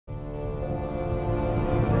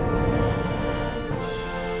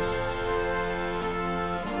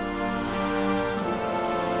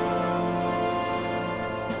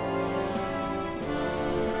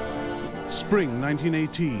Spring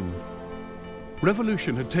 1918.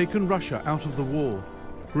 Revolution had taken Russia out of the war,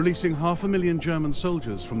 releasing 500,000 German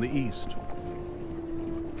soldiers from the east.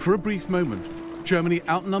 For a brief moment, Germany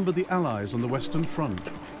outnumbered the Allies on the Western Front.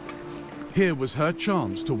 Here was her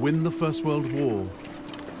chance to win the First World War.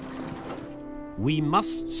 We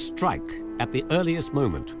must strike at the earliest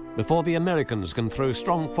moment, before the Americans can throw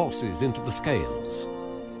strong forces into the scales.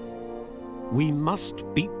 We must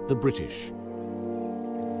beat the British.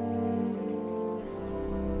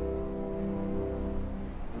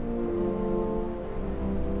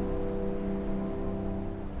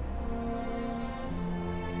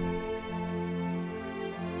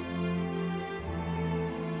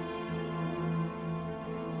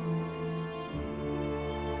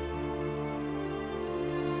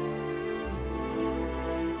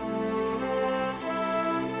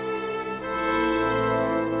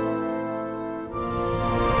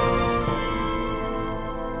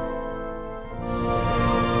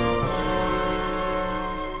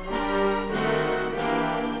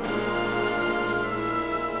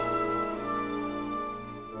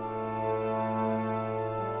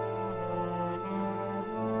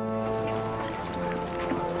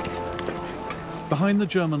 Behind the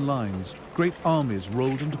German lines, great armies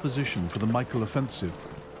rolled into position for the Michael Offensive,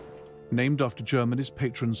 named after Germany's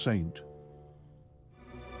patron saint.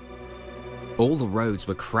 All the roads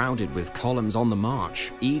were crowded with columns on the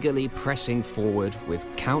march, eagerly pressing forward with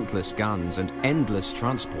countless guns and endless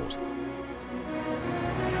transport.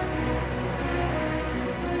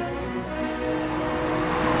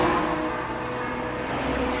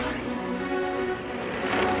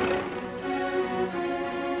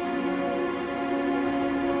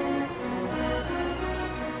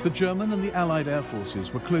 The German and the Allied air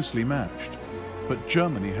forces were closely matched, but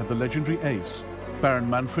Germany had the legendary ace, Baron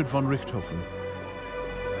Manfred von Richthofen.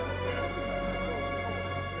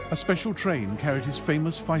 A special train carried his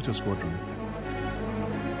famous fighter squadron.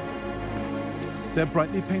 Their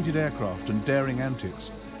brightly painted aircraft and daring antics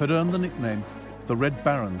had earned the nickname the Red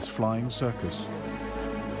Baron's Flying Circus.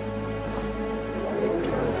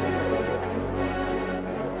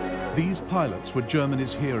 These pilots were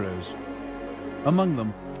Germany's heroes. Among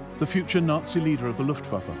them, the future Nazi leader of the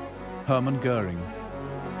Luftwaffe, Hermann Goering.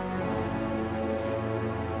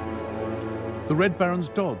 The Red Baron's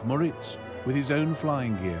dog, Moritz, with his own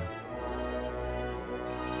flying gear.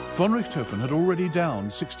 Von Richthofen had already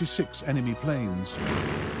downed 66 enemy planes.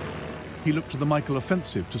 He looked to the Michael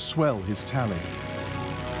Offensive to swell his tally.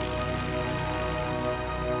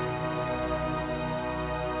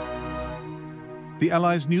 The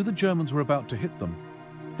Allies knew the Germans were about to hit them.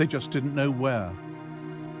 They just didn't know where.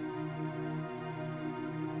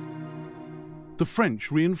 The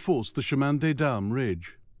French reinforced the Chemin des Dames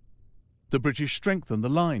ridge. The British strengthened the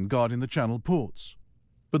line guarding the Channel ports.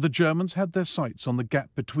 But the Germans had their sights on the gap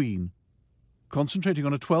between, concentrating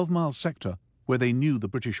on a 12-mile sector where they knew the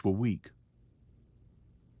British were weak.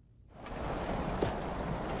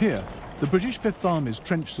 Here, the British Fifth Army's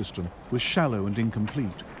trench system was shallow and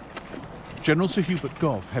incomplete. General Sir Hubert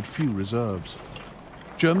Gough had few reserves.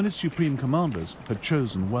 Germany's supreme commanders had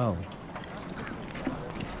chosen well.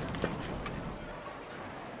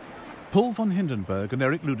 Paul von Hindenburg and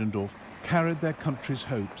Erich Ludendorff carried their country's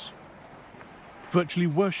hopes. Virtually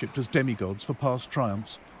worshipped as demigods for past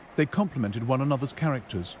triumphs, they complemented one another's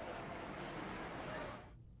characters.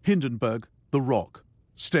 Hindenburg, the rock,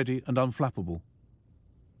 steady and unflappable.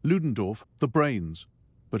 Ludendorff, the brains,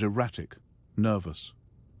 but erratic, nervous.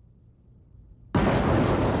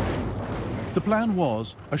 The plan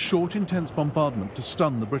was a short, intense bombardment to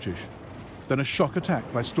stun the British, then a shock attack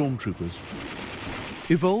by stormtroopers.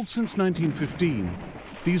 Evolved since 1915,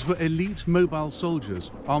 these were elite mobile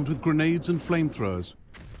soldiers armed with grenades and flamethrowers,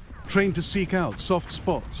 trained to seek out soft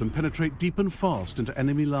spots and penetrate deep and fast into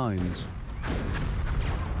enemy lines.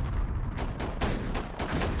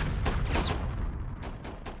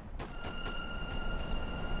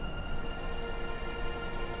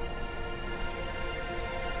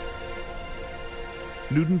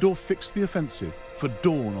 Ludendorff fixed the offensive for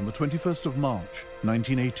dawn on the 21st of March,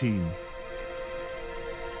 1918.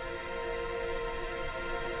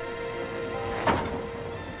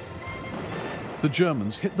 The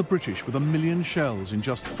Germans hit the British with 1 million shells in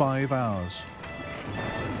just 5 hours.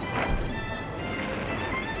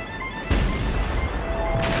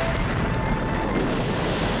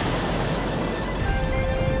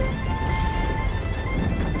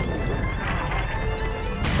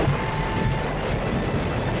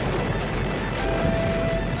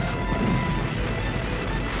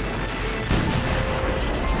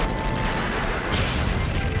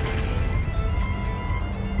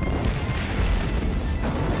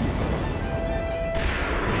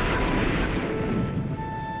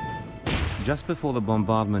 Just before the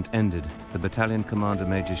bombardment ended, the battalion commander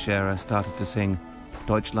Major Scherer started to sing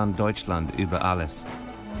Deutschland, Deutschland über alles.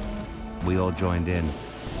 We all joined in.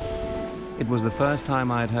 It was the first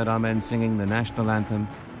time I had heard our men singing the national anthem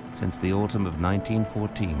since the autumn of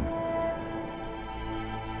 1914.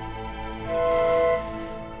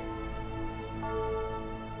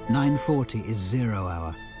 "9:40 is 0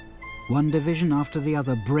 hour. One division after the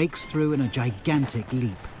other breaks through in a gigantic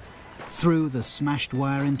leap. Through the smashed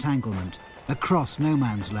wire entanglement, across no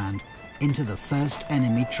man's land, into the first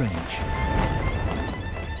enemy trench.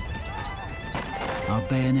 Our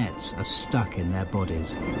bayonets are stuck in their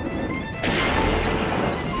bodies.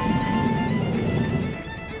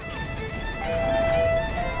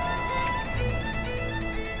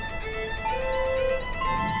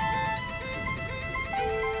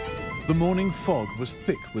 The morning fog was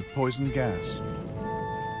thick with poison gas.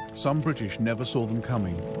 Some British never saw them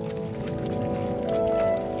coming.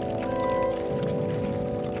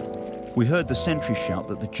 We heard the sentry shout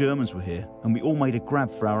that the Germans were here, and we all made a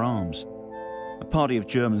grab for our arms. A party of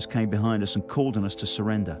Germans came behind us and called on us to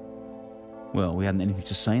surrender. Well, we hadn't anything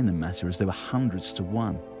to say in the matter, as there were hundreds to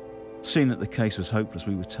one. Seeing that the case was hopeless,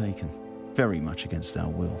 we were taken, very much against our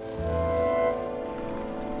will.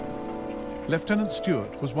 Lieutenant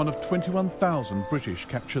Stewart was one of 21,000 British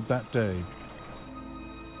captured that day.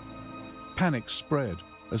 Panic spread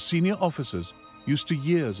as senior officers, used to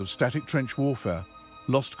years of static trench warfare,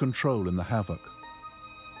 lost control in the havoc.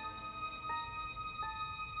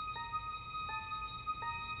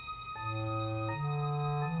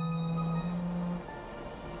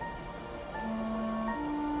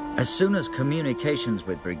 As soon as communications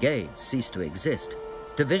with brigades ceased to exist,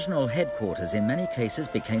 divisional headquarters in many cases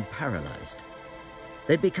became paralyzed.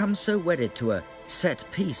 They'd become so wedded to a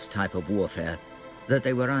set-piece type of warfare that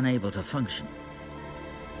they were unable to function.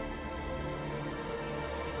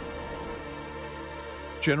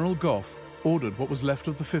 General Gough ordered what was left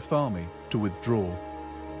of the Fifth Army to withdraw.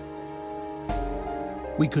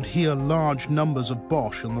 We could hear large numbers of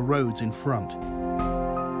Boche on the roads in front.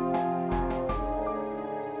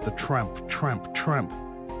 The tramp, tramp, tramp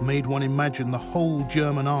made one imagine the whole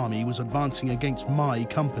German army was advancing against my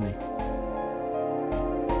company.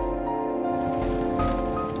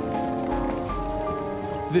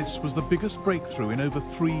 This was the biggest breakthrough in over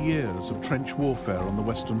 3 years of trench warfare on the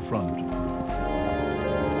Western Front.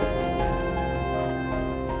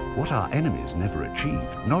 What our enemies never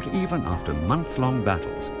achieved, not even after month-long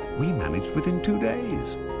battles, we managed within 2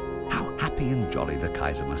 days. How happy and jolly the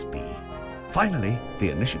Kaiser must be. Finally, the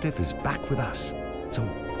initiative is back with us. It's a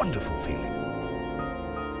wonderful feeling.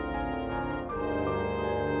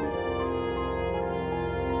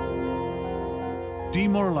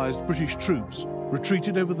 Demoralized British troops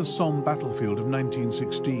retreated over the Somme battlefield of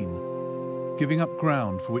 1916, giving up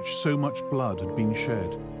ground for which so much blood had been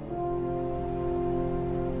shed.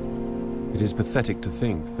 It is pathetic to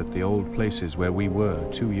think that the old places where we were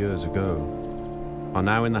 2 years ago are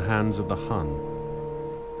now in the hands of the Hun,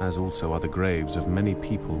 as also are the graves of many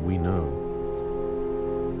people we know.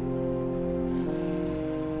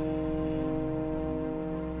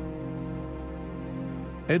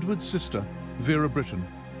 Edward's sister, Vera Britton,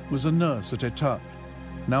 was a nurse at Étaples,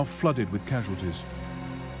 now flooded with casualties.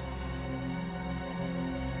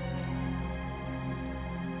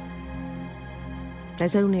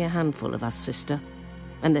 There's only a handful of us, sister,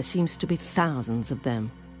 and there seems to be thousands of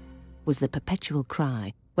them, was the perpetual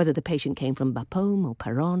cry, whether the patient came from Bapaume or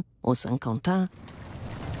Péronne or Saint-Quentin.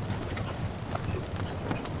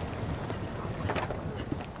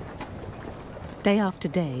 Day after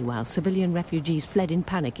day, while civilian refugees fled in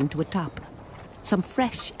panic into Étaples, some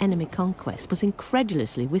fresh enemy conquest was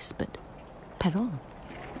incredulously whispered. Péronne,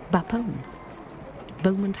 Bapaume,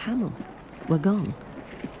 Beaumont Hamel were gone.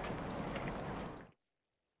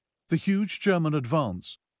 The huge German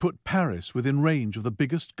advance put Paris within range of the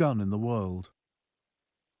biggest gun in the world.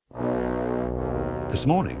 This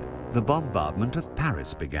morning, the bombardment of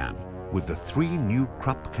Paris began with the 3 new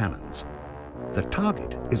Krupp cannons. The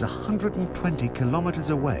target is 120 kilometers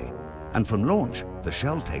away, and from launch, the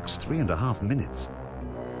shell takes 3.5 minutes.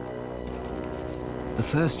 The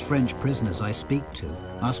first French prisoners I speak to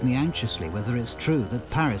ask me anxiously whether it's true that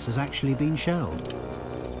Paris has actually been shelled.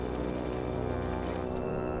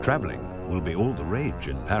 Traveling will be all the rage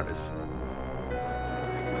in Paris.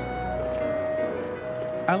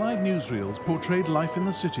 Allied newsreels portrayed life in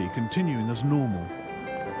the city continuing as normal.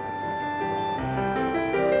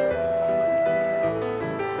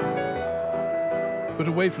 But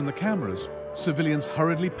away from the cameras, civilians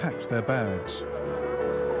hurriedly packed their bags.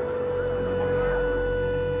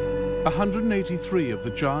 183 of the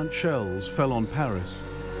giant shells fell on Paris.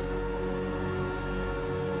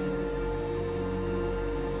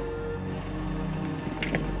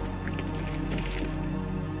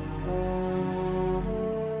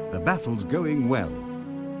 battle's going well.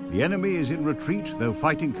 The enemy is in retreat, though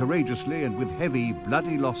fighting courageously and with heavy,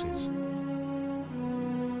 bloody losses.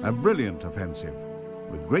 A brilliant offensive,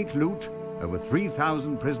 with great loot, over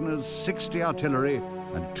 3,000 prisoners, 60 artillery,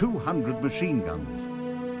 and 200 machine guns.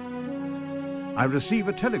 I receive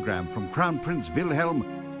a telegram from Crown Prince Wilhelm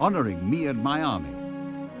honoring me and my army.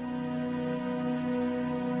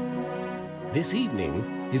 This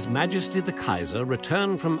evening, His Majesty the Kaiser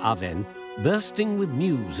returned from Aven, bursting with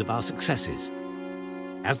news of our successes.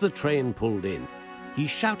 As the train pulled in, he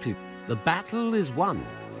shouted, "The battle is won.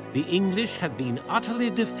 The English have been utterly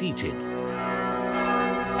defeated."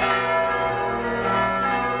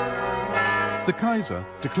 The Kaiser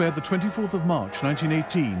declared the 24th of March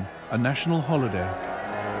 1918 a national holiday.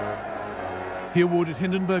 He awarded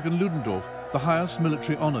Hindenburg and Ludendorff the highest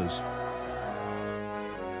military honours.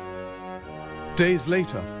 Days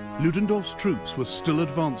later, Ludendorff's troops were still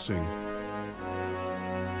advancing.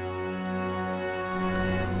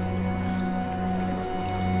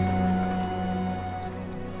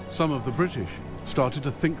 Some of the British started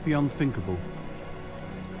to think the unthinkable.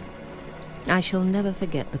 I shall never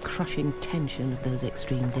forget the crushing tension of those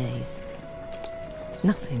extreme days.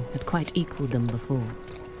 Nothing had quite equalled them before.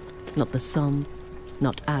 Not the Somme,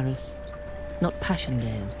 not Arras, not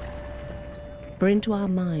Passchendaele. For into our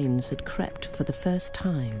minds had crept for the first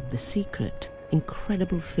time the secret,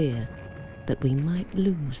 incredible fear that we might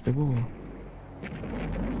lose the war.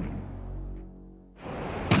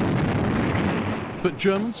 But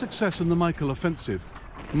German success in the Michael offensive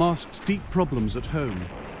masked deep problems at home.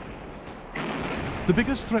 The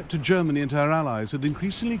biggest threat to Germany and her allies had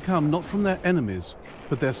increasingly come not from their enemies,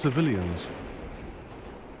 but their civilians.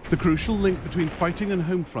 The crucial link between fighting and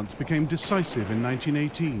home fronts became decisive in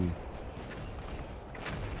 1918.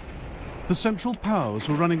 The Central Powers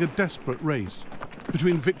were running a desperate race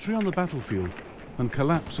between victory on the battlefield and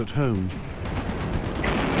collapse at home.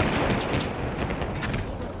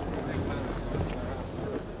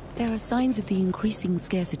 There are signs of the increasing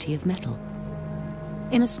scarcity of metal.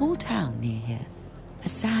 In a small town near here, a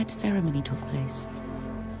sad ceremony took place.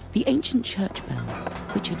 The ancient church bell,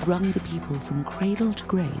 which had rung the people from cradle to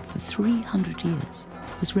grave for 300 years,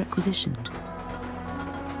 was requisitioned.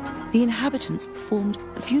 The inhabitants performed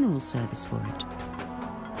a funeral service for it.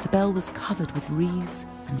 The bell was covered with wreaths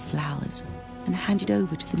and flowers and handed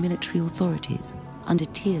over to the military authorities under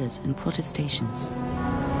tears and protestations.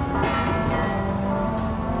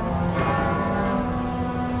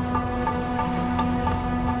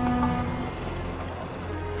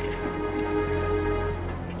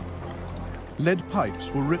 Lead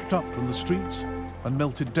pipes were ripped up from the streets and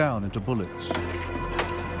melted down into bullets.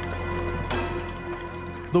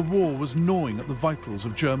 The war was gnawing at the vitals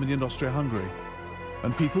of Germany and Austria-Hungary,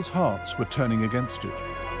 and people's hearts were turning against it.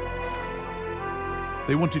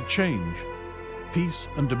 They wanted change, peace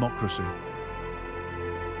and democracy.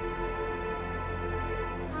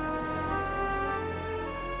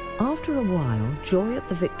 After a while, joy at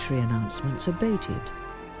the victory announcements abated.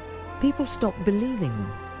 People stopped believing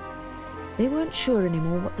them. They weren't sure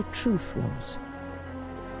anymore what the truth was.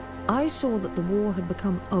 I saw that the war had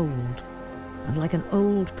become old, and like an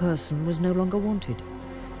old person was no longer wanted.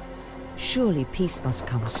 Surely peace must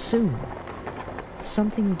come soon.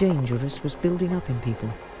 Something dangerous was building up in people.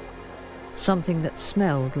 Something that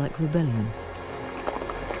smelled like rebellion.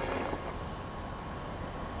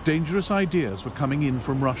 Dangerous ideas were coming in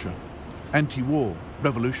from Russia, anti-war,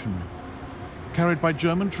 revolutionary, carried by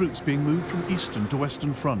German troops being moved from Eastern to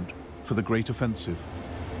Western Front for the Great Offensive.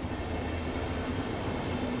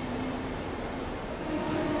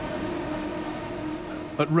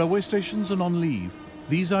 At railway stations and on leave,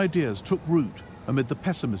 these ideas took root amid the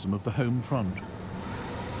pessimism of the home front.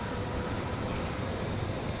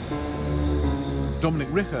 Dominic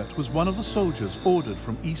Richert was one of the soldiers ordered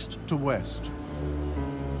from east to west.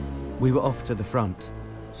 We were off to the front,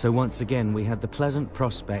 so once again we had the pleasant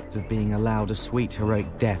prospect of being allowed a sweet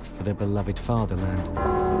heroic death for their beloved fatherland.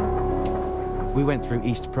 We went through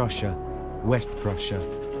East Prussia, West Prussia,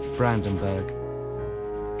 Brandenburg.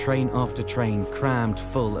 Train after train crammed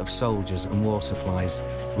full of soldiers and war supplies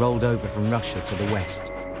rolled over from Russia to the west.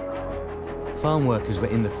 Farm workers were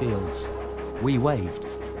in the fields. We waved.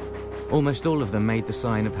 Almost all of them made the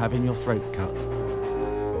sign of having your throat cut.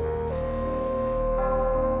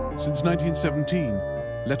 Since 1917,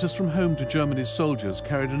 letters from home to Germany's soldiers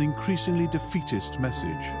carried an increasingly defeatist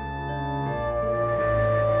message.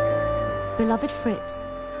 Beloved Fritz,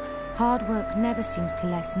 hard work never seems to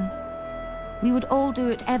lessen. We would all do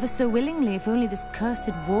it ever so willingly if only this cursed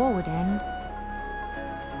war would end.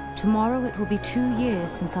 Tomorrow it will be 2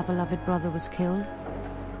 years since our beloved brother was killed.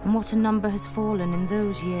 and what a number has fallen in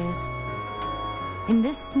those years. In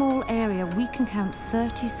this small area, we can count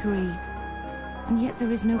 33, and yet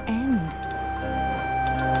there is no end.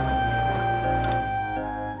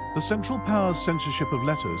 The Central Power's censorship of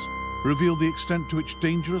letters revealed the extent to which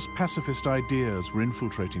dangerous pacifist ideas were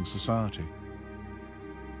infiltrating society.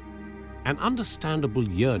 An understandable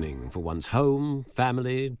yearning for one's home,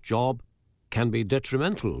 family, job can be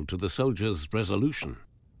detrimental to the soldier's resolution.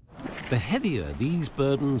 The heavier these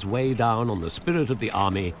burdens weigh down on the spirit of the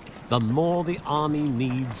army, the more the army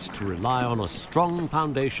needs to rely on a strong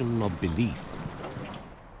foundation of belief.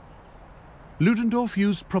 Ludendorff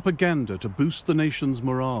used propaganda to boost the nation's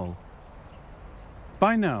morale.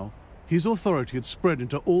 By now, his authority had spread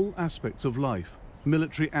into all aspects of life,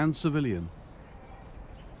 military and civilian.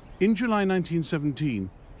 In July 1917,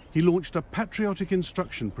 he launched a patriotic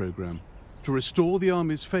instruction program to restore the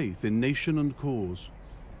army's faith in nation and cause.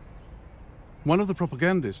 One of the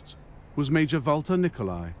propagandists was Major Walter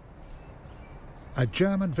Nicolai. A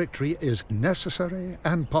German victory is necessary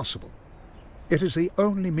and possible. It is the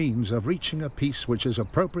only means of reaching a peace which is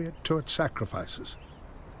appropriate to its sacrifices.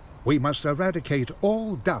 We must eradicate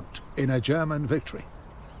all doubt in a German victory.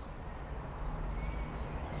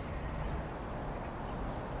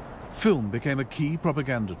 Film became a key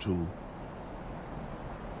propaganda tool.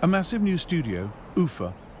 A massive new studio,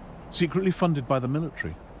 UFA, secretly funded by the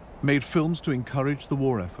military, made films to encourage the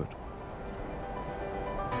war effort.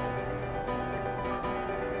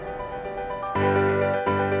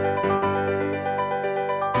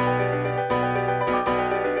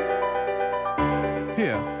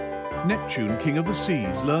 Here, Neptune, king of the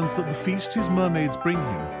seas, learns that the feast his mermaids bring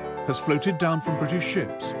him has floated down from British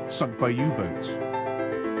ships sunk by U-boats.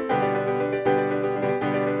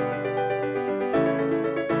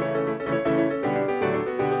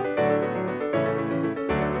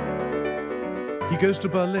 He goes to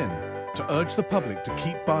Berlin to urge the public to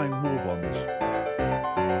keep buying war bonds.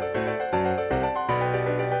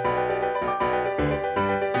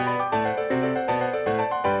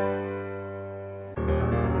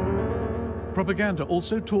 Propaganda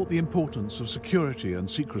also taught the importance of security and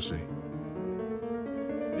secrecy.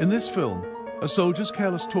 In this film, a soldier's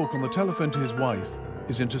careless talk on the telephone to his wife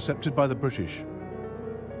is intercepted by the British.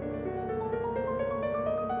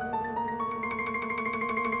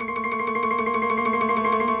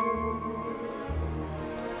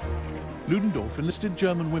 Ludendorff enlisted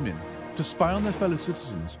German women to spy on their fellow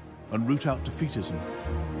citizens and root out defeatism.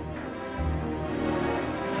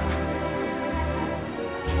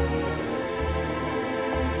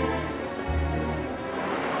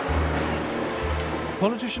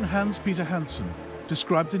 Politician Hans-Peter Hansen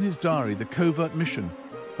described in his diary the covert mission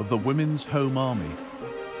of the Women's Home Army.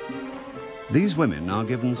 These women are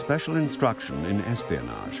given special instruction in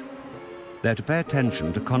espionage. They're to pay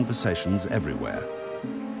attention to conversations everywhere.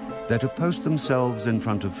 They're to post themselves in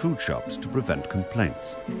front of food shops to prevent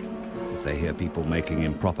complaints. If they hear people making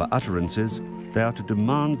improper utterances, they are to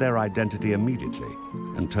demand their identity immediately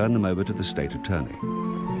and turn them over to the state attorney.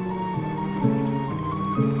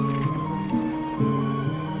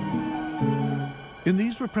 In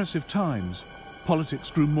these repressive times, politics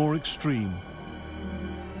grew more extreme.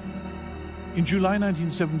 In July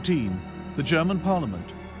 1917, the German parliament,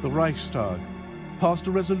 the Reichstag, passed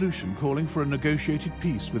a resolution calling for a negotiated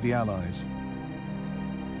peace with the Allies.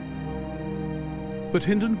 But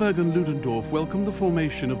Hindenburg and Ludendorff welcomed the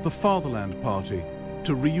formation of the Fatherland Party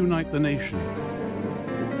to reunite the nation.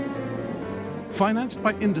 Financed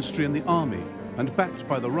by industry and the army, and backed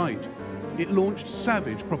by the right, it launched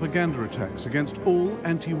savage propaganda attacks against all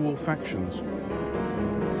anti-war factions.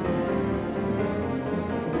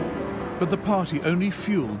 But the party only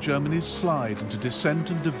fueled Germany's slide into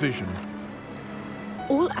dissent and division.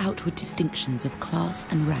 All outward distinctions of class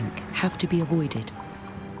and rank have to be avoided.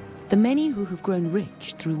 The many who have grown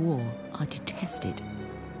rich through war are detested.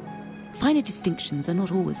 Finer distinctions are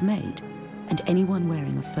not always made, and anyone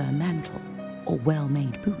wearing a fur mantle or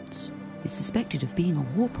well-made boots is suspected of being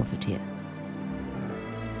a war profiteer.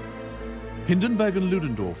 Hindenburg and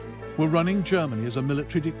Ludendorff were running Germany as a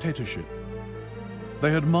military dictatorship.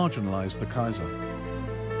 They had marginalized the Kaiser.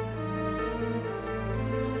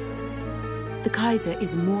 The Kaiser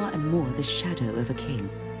is more and more the shadow of a king,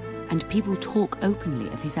 and people talk openly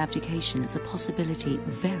of his abdication as a possibility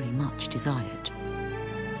very much desired.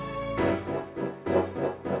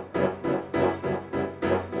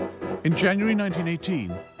 In January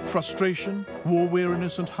 1918, frustration, war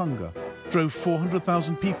weariness and hunger drove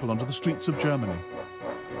 400,000 people onto the streets of Germany.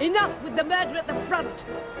 Enough with the murder at the front!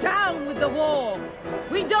 Down with the war!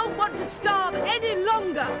 We don't want to starve any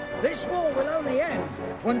longer! This war will only end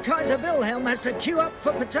when Kaiser Wilhelm has to queue up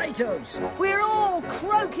for potatoes. We're all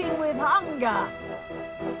croaking with hunger.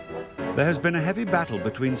 There has been a heavy battle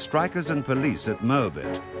between strikers and police at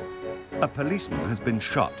Moabit. A policeman has been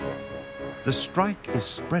shot. The strike is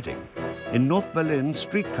spreading. In North Berlin,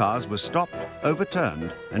 streetcars were stopped,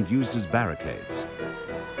 overturned, and used as barricades.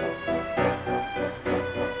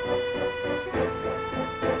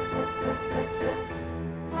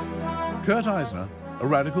 Kurt Eisner, a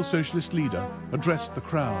radical socialist leader, addressed the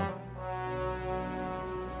crowd.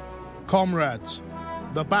 Comrades,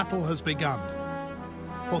 the battle has begun.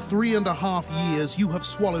 For 3.5 years, you have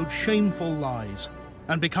swallowed shameful lies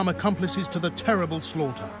and become accomplices to the terrible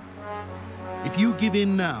slaughter. If you give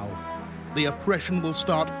in now, the oppression will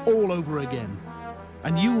start all over again,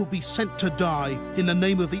 and you will be sent to die in the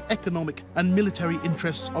name of the economic and military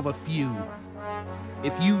interests of a few.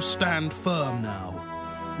 If you stand firm now,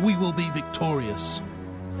 we will be victorious.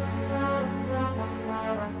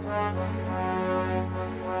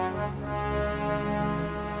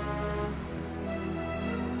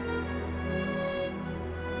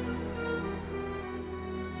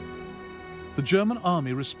 The German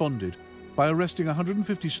army responded by arresting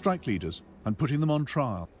 150 strike leaders and putting them on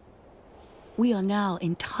trial. We are now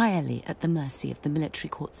entirely at the mercy of the military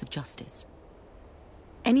courts of justice.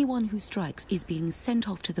 Anyone who strikes is being sent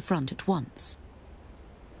off to the front at once.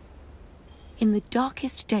 In the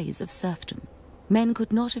darkest days of serfdom, men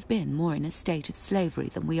could not have been more in a state of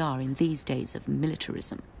slavery than we are in these days of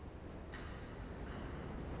militarism.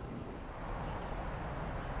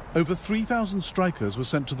 Over 3,000 strikers were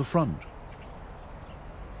sent to the front.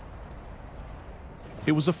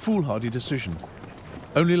 It was a foolhardy decision,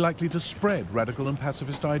 only likely to spread radical and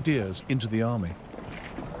pacifist ideas into the army.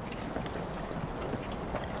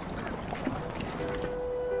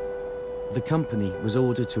 The company was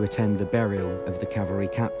ordered to attend the burial of the cavalry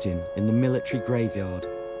captain in the military graveyard,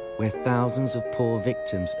 where thousands of poor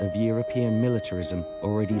victims of European militarism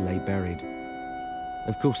already lay buried.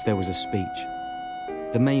 Of course, there was a speech.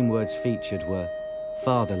 The main words featured were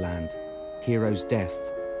fatherland, hero's death,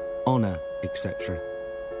 honor, etc.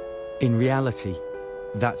 In reality,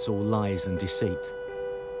 that's all lies and deceit.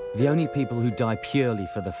 The only people who die purely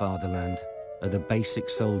for the fatherland are the basic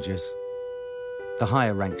soldiers. The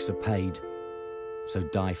higher ranks are paid, so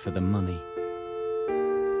die for the money.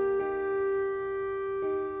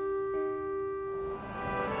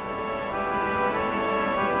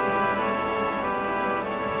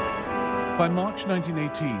 By March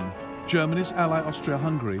 1918, Germany's ally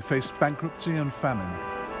Austria-Hungary faced bankruptcy and famine.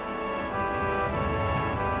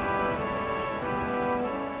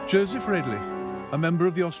 Joseph Redlich, a member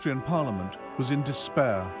of the Austrian parliament, was in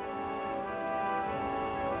despair.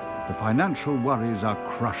 The financial worries are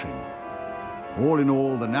crushing. All in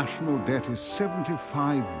all, the national debt is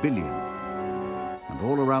 75 billion. And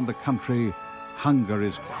all around the country, hunger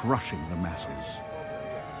is crushing the masses.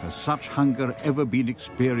 Has such hunger ever been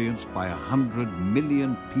experienced by 100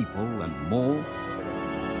 million people and more?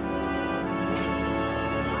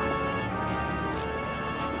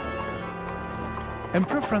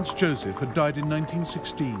 Emperor Franz Joseph had died in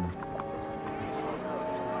 1916.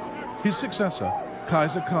 His successor,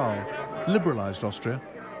 Kaiser Karl, liberalized Austria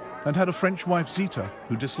and had a French wife, Zita,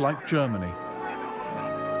 who disliked Germany.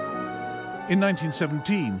 In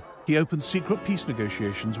 1917, he opened secret peace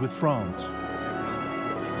negotiations with France.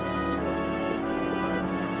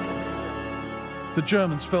 The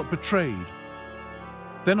Germans felt betrayed.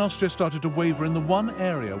 Then Austria started to waver in the one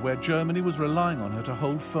area where Germany was relying on her to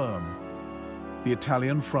hold firm: the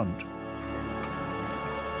Italian front.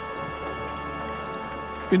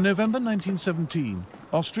 In November 1917,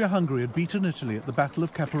 Austria-Hungary had beaten Italy at the Battle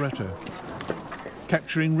of Caporetto,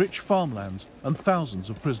 capturing rich farmlands and thousands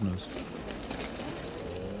of prisoners.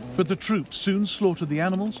 But the troops soon slaughtered the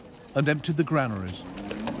animals and emptied the granaries.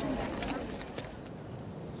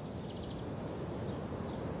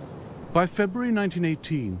 By February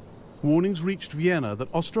 1918, warnings reached Vienna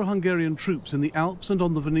that Austro-Hungarian troops in the Alps and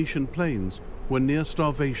on the Venetian plains were near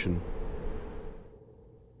starvation.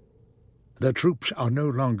 The troops are no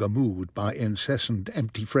longer moved by incessant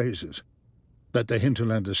empty phrases that the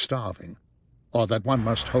hinterland is starving or that one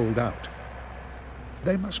must hold out.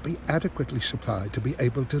 They must be adequately supplied to be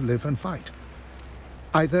able to live and fight.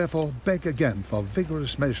 I therefore beg again for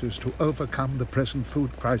vigorous measures to overcome the present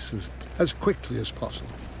food crisis as quickly as possible.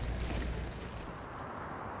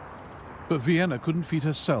 But Vienna couldn't feed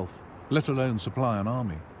herself, let alone supply an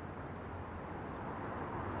army.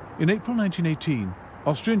 In April 1918,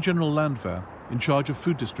 Austrian General Landwehr, in charge of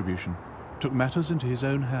food distribution, took matters into his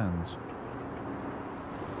own hands.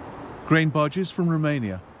 Grain barges from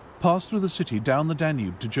Romania passed through the city down the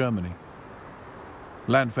Danube to Germany.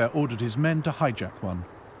 Landwehr ordered his men to hijack one.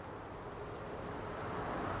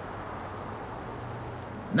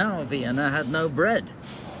 Now Vienna had no bread.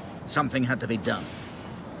 Something had to be done.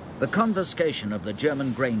 The confiscation of the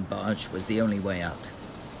German grain barge was the only way out.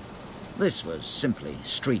 This was simply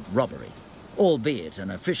street robbery, albeit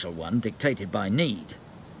an official one dictated by need.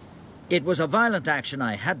 It was a violent action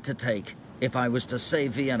I had to take if I was to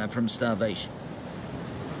save Vienna from starvation.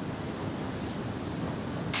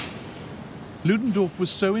 Ludendorff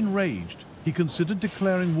was so enraged, he considered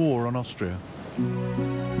declaring war on Austria.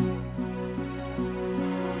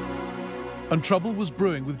 And trouble was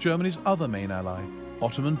brewing with Germany's other main ally,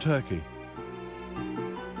 Ottoman Turkey.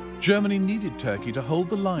 Germany needed Turkey to hold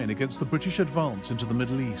the line against the British advance into the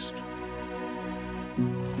Middle East.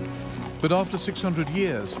 But after 600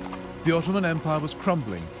 years, the Ottoman Empire was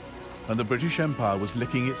crumbling, and the British Empire was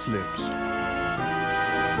licking its lips.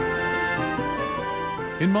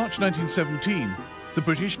 In March 1917, the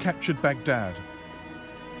British captured Baghdad.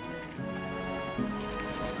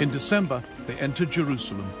 In December, they entered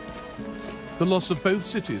Jerusalem. The loss of both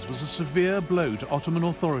cities was a severe blow to Ottoman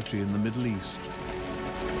authority in the Middle East.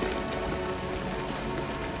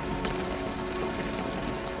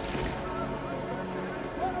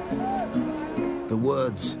 The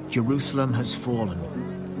words, "Jerusalem has fallen,"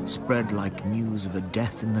 spread like news of a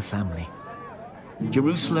death in the family.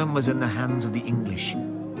 Jerusalem was in the hands of the English.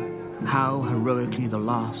 How heroically the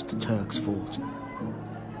last Turks fought.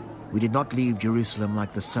 We did not leave Jerusalem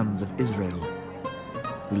like the sons of Israel.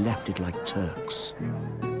 We left it like Turks.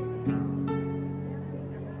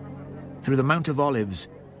 Through the Mount of Olives,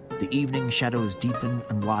 the evening shadows deepen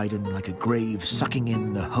and widen like a grave sucking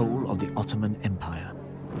in the whole of the Ottoman Empire.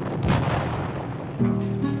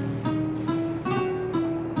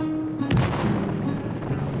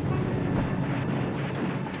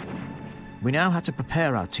 We now had to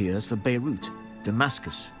prepare our tears for Beirut,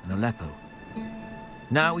 Damascus, and Aleppo.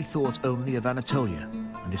 Now we thought only of Anatolia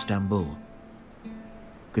and Istanbul.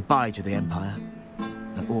 Goodbye to the empire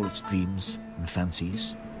and all its dreams and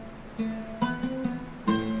fancies.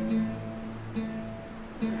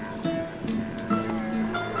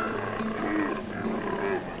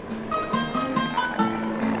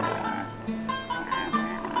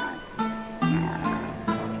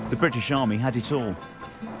 The British Army had it all.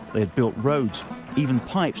 They had built roads, even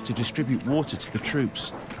pipes to distribute water to the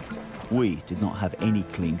troops. We did not have any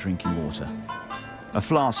clean drinking water. A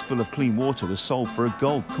flask full of clean water was sold for a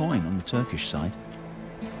gold coin on the Turkish side.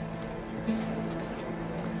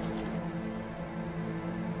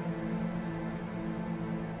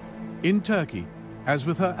 In Turkey, as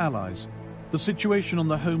with her allies, the situation on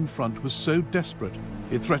the home front was so desperate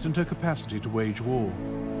it threatened her capacity to wage war.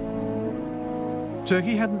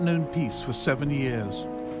 Turkey hadn't known peace for 7 years.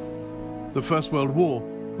 The First World War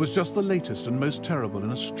was just the latest and most terrible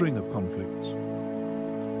in a string of conflicts.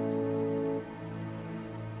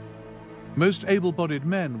 Most able-bodied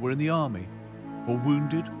men were in the army, or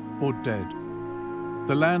wounded or dead.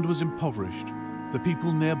 The land was impoverished, the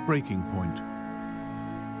people near breaking point.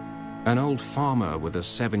 An old farmer with a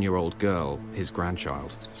 7-year-old girl, his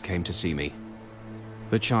grandchild, came to see me.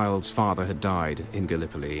 The child's father had died in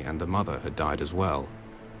Gallipoli and the mother had died as well.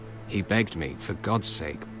 He begged me, for God's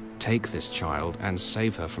sake, take this child and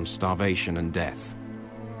save her from starvation and death.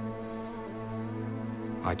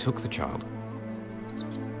 I took the child.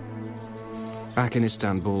 Back in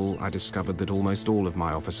Istanbul, I discovered that almost all of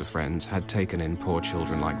my officer friends had taken in poor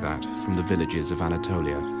children like that from the villages of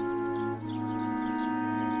Anatolia.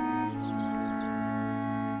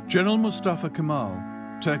 General Mustafa Kemal,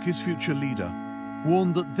 Turkey's future leader,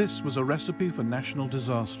 warned that this was a recipe for national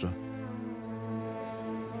disaster.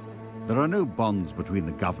 There are no bonds between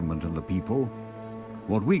the government and the people.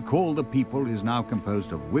 What we call the people is now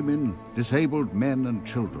composed of women, disabled men and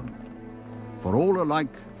children. For all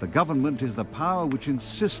alike, the government is the power which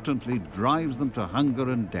insistently drives them to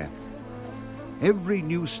hunger and death. Every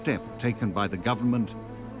new step taken by the government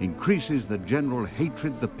increases the general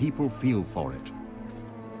hatred the people feel for it.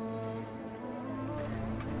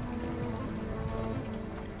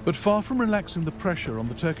 But far from relaxing the pressure on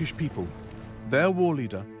the Turkish people, their war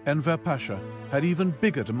leader, Enver Pasha, had even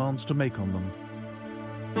bigger demands to make on them.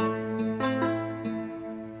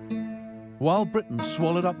 While Britain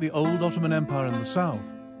swallowed up the old Ottoman Empire in the south,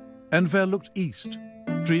 Enver looked east,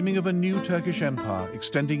 dreaming of a new Turkish empire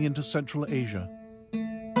extending into Central Asia.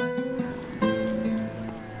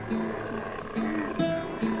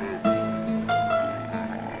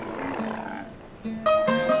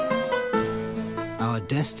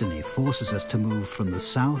 destiny forces us to move from the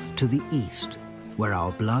south to the east, where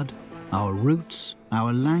our blood, our roots,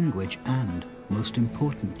 our language, and, most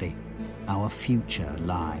importantly, our future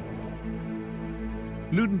lie.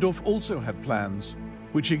 Ludendorff also had plans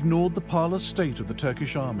which ignored the parlous state of the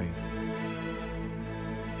Turkish army.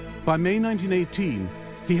 By May 1918,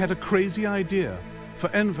 he had a crazy idea for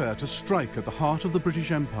Enver to strike at the heart of the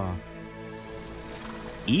British Empire.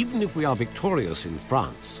 Even if we are victorious in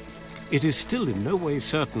France, it is still in no way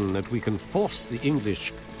certain that we can force the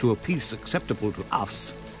English to a peace acceptable to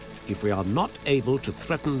us if we are not able to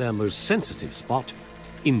threaten their most sensitive spot,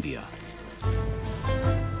 India.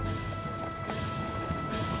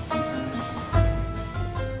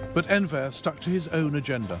 But Enver stuck to his own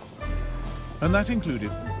agenda, and that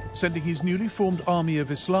included sending his newly formed army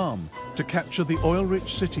of Islam to capture the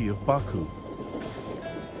oil-rich city of Baku.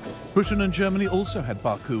 Britain and Germany also had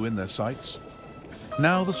Baku in their sights.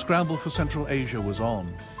 Now the scramble for Central Asia was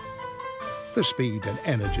on. The speed and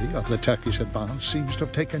energy of the Turkish advance seems to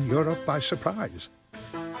have taken Europe by surprise.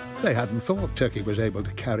 They hadn't thought Turkey was able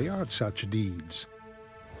to carry out such deeds.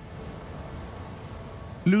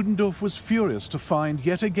 Ludendorff was furious to find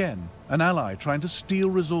yet again an ally trying to steal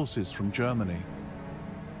resources from Germany.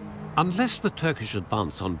 Unless the Turkish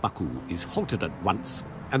advance on Baku is halted at once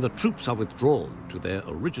and the troops are withdrawn to their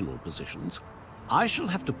original positions, I shall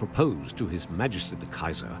have to propose to His Majesty the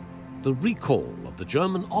Kaiser the recall of the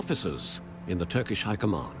German officers in the Turkish High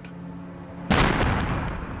Command.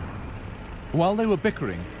 While they were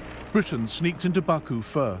bickering, Britain sneaked into Baku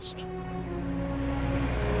first.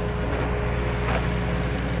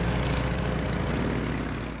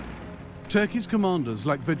 Turkey's commanders,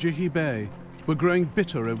 like Vejihi Bey, were growing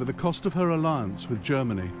bitter over the cost of her alliance with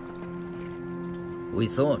Germany. We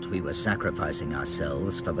thought we were sacrificing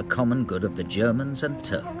ourselves for the common good of the Germans and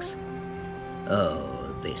Turks.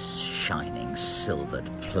 Oh, this shining silvered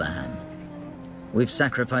plan. We've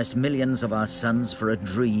sacrificed millions of our sons for a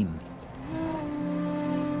dream.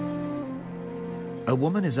 A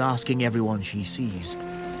woman is asking everyone she sees,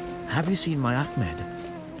 "Have you seen my Ahmed?"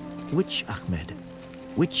 Which Ahmed?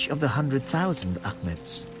 Which of the 100,000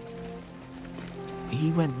 Ahmeds?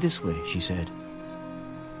 He went this way, she said.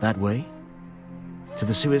 That way? To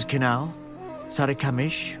the Suez Canal?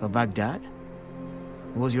 Sarikamish or Baghdad?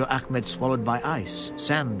 Was your Ahmed swallowed by ice,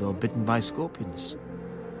 sand, or bitten by scorpions?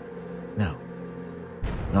 No.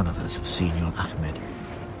 None of us have seen your Ahmed.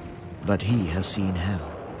 But he has seen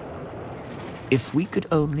hell. If we could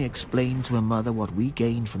only explain to a mother what we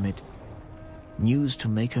gained from it, news to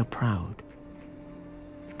make her proud.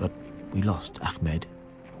 But we lost Ahmed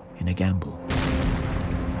in a gamble.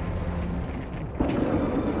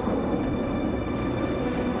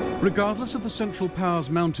 Regardless of the Central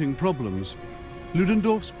Powers' mounting problems,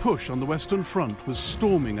 Ludendorff's push on the Western Front was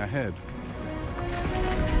storming ahead.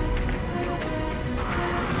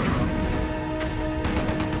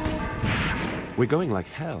 We're going like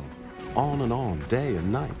hell, on and on, day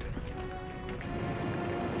and night.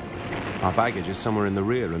 Our baggage is somewhere in the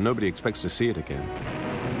rear and nobody expects to see it again.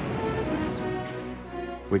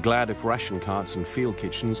 We're glad if ration carts and field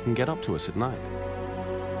kitchens can get up to us at night.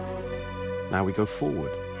 Now we go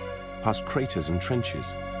forward, past craters and trenches,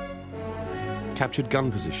 captured gun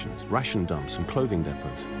positions, ration dumps and clothing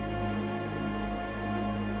depots.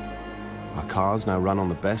 Our cars now run on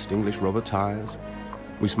the best English rubber tires.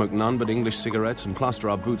 We smoke none but English cigarettes and plaster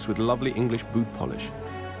our boots with lovely English boot polish.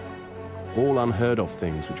 All unheard of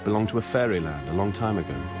things which belonged to a fairyland a long time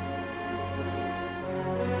ago.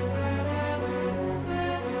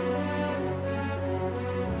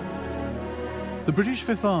 The British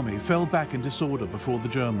Fifth Army fell back in disorder before the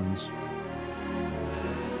Germans.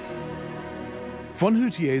 Von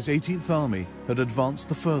Houtier's 18th Army had advanced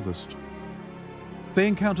the furthest. They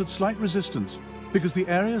encountered slight resistance because the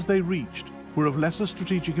areas they reached were of lesser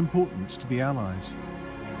strategic importance to the Allies.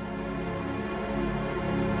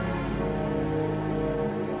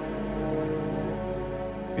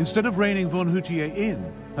 Instead of reining von Houtier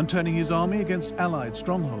in and turning his army against Allied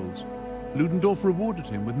strongholds, Ludendorff rewarded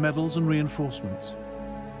him with medals and reinforcements.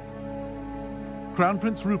 Crown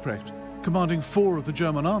Prince Ruprecht, commanding 4 of the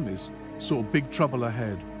German armies, saw big trouble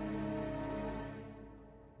ahead.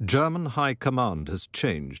 German High Command has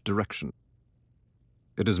changed direction.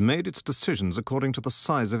 It has made its decisions according to the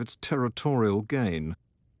size of its territorial gain,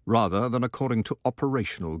 rather than according to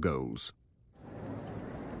operational goals.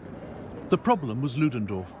 The problem was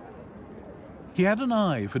Ludendorff. He had an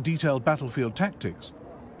eye for detailed battlefield tactics,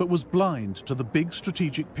 but was blind to the big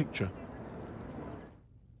strategic picture.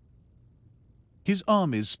 His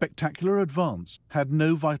army's spectacular advance had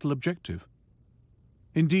no vital objective.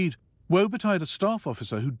 Indeed, woe betide a staff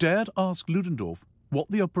officer who dared ask Ludendorff what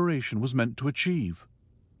the operation was meant to achieve.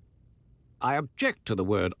 I object to the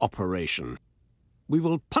word operation. We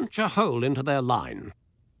will punch a hole into their line.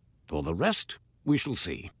 For the rest, we shall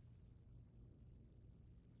see.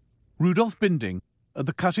 Rudolf Binding, at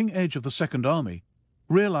the cutting edge of the Second Army,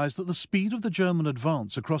 realized that the speed of the German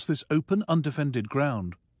advance across this open, undefended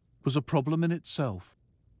ground was a problem in itself.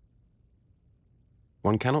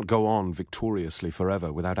 One cannot go on victoriously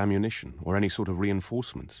forever without ammunition or any sort of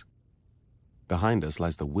reinforcements. Behind us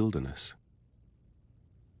lies the wilderness.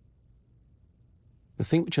 The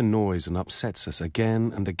thing which annoys and upsets us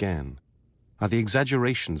again and again are the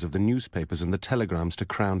exaggerations of the newspapers and the telegrams to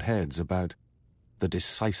crowned heads about the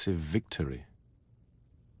decisive victory.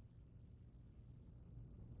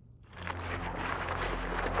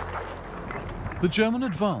 The German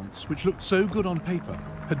advance, which looked so good on paper,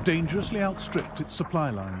 had dangerously outstripped its supply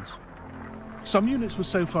lines. Some units were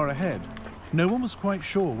so far ahead, no one was quite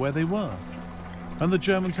sure where they were, and the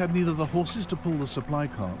Germans had neither the horses to pull the supply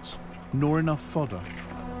carts, nor enough fodder.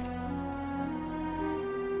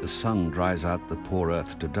 The sun dries out the poor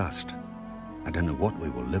earth to dust. I don't know what we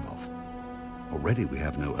will live off. Already we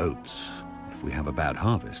have no oats. If we have a bad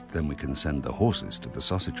harvest, then we can send the horses to the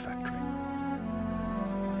sausage factory.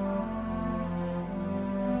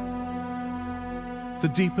 The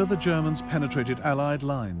deeper the Germans penetrated Allied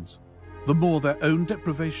lines, the more their own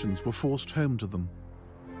deprivations were forced home to them.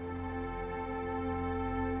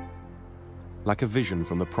 Like a vision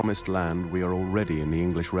from the promised land, we are already in the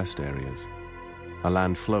English rest areas, a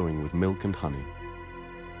land flowing with milk and honey.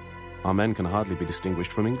 Our men can hardly be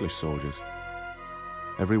distinguished from English soldiers.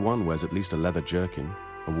 Every one wears at least a leather jerkin,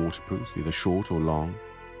 a waterproof, either short or long.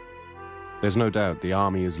 There's no doubt the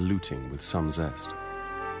army is looting with some zest.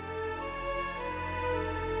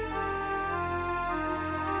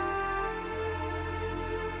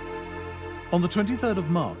 On the 23rd of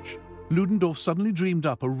March, Ludendorff suddenly dreamed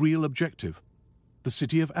up a real objective, the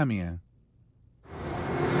city of Amiens.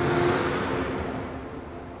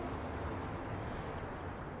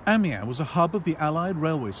 Amiens was a hub of the Allied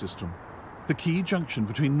railway system, the key junction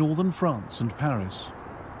between northern France and Paris.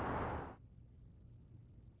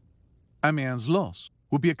 Amiens' loss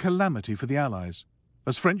would be a calamity for the Allies,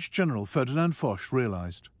 as French General Ferdinand Foch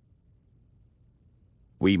realized.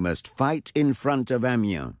 We must fight in front of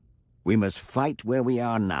Amiens. We must fight where we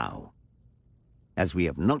are now. As we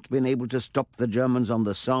have not been able to stop the Germans on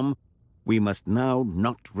the Somme, we must now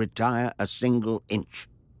not retire a single inch.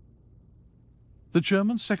 The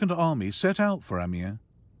German Second Army set out for Amiens,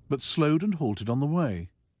 but slowed and halted on the way.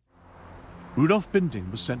 Rudolf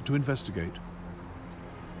Binding was sent to investigate.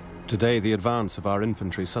 Today, the advance of our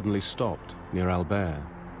infantry suddenly stopped near Albert.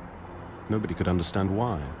 Nobody could understand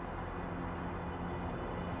why.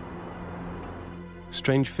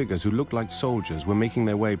 Strange figures who looked like soldiers were making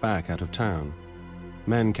their way back out of town,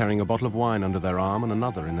 men carrying a bottle of wine under their arm and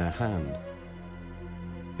another in their hand.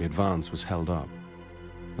 The advance was held up,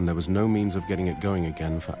 and there was no means of getting it going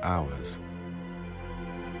again for hours.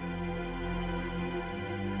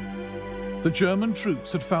 The German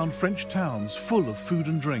troops had found French towns full of food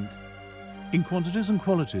and drink, in quantities and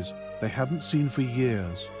qualities they hadn't seen for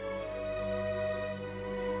years.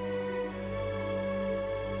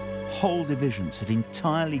 Whole divisions had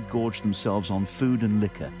entirely gorged themselves on food and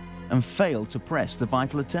liquor and failed to press the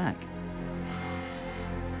vital attack.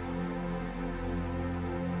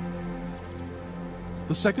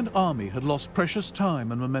 The Second Army had lost precious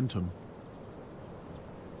time and momentum.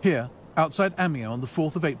 Here, outside Amiens on the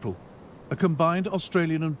 4th of April, a combined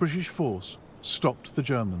Australian and British force stopped the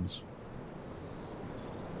Germans.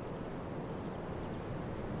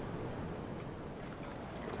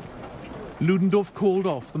 Ludendorff called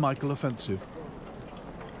off the Michael offensive.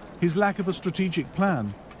 His lack of a strategic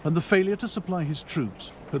plan and the failure to supply his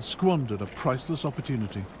troops had squandered a priceless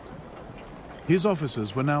opportunity. His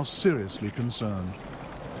officers were now seriously concerned.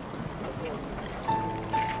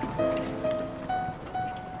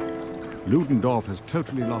 Ludendorff has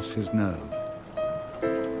totally lost his nerve.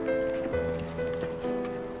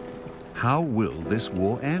 How will this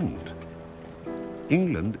war end?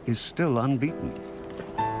 England is still unbeaten.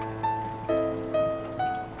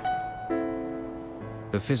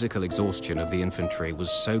 The physical exhaustion of the infantry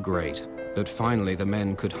was so great that finally the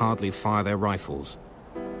men could hardly fire their rifles.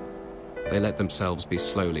 They let themselves be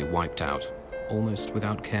slowly wiped out, almost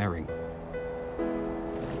without caring.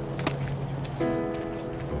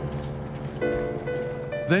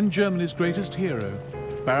 Then Germany's greatest hero,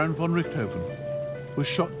 Baron von Richthofen, was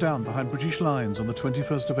shot down behind British lines on the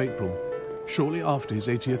 21st of April, shortly after his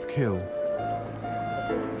 80th kill.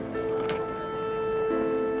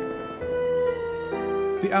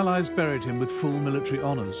 The Allies buried him with full military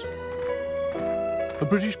honours. A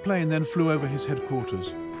British plane then flew over his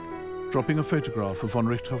headquarters, dropping a photograph of von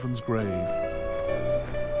Richthofen's grave.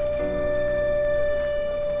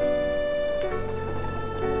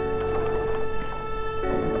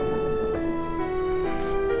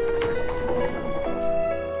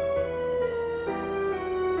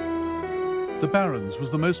 The Baron's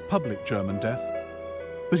was the most public German death,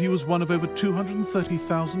 but he was one of over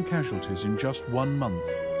 230,000 casualties in just 1 month.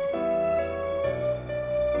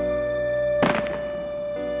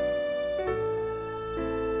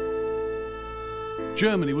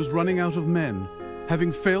 Germany was running out of men,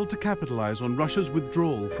 having failed to capitalize on Russia's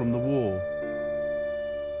withdrawal from the war.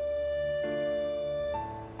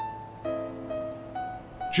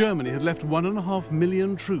 Germany had left 1.5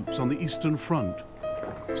 million troops on the Eastern Front,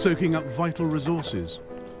 soaking up vital resources,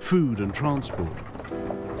 food and transport.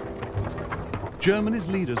 Germany's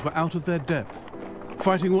leaders were out of their depth,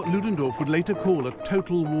 fighting what Ludendorff would later call a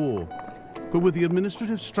total war, but with the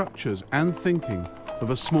administrative structures and thinking of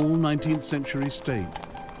a small 19th century state.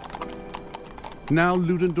 Now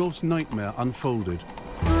Ludendorff's nightmare unfolded.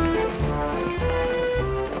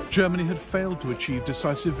 Germany had failed to achieve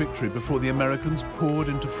decisive victory before the Americans poured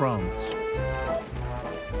into France.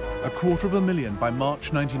 250,000 by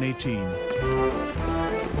March 1918.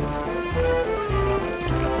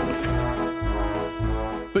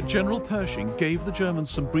 But General Pershing gave the Germans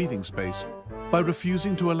some breathing space by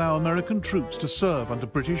refusing to allow American troops to serve under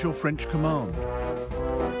British or French command.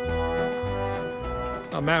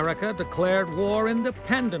 America declared war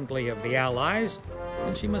independently of the Allies,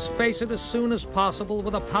 and she must face it as soon as possible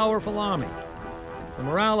with a powerful army. The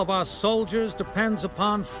morale of our soldiers depends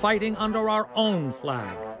upon fighting under our own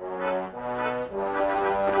flag.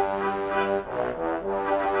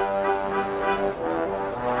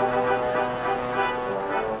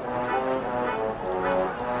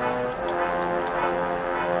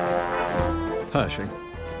 Pershing,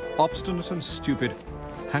 obstinate and stupid,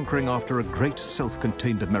 hankering after a great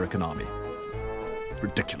self-contained American army.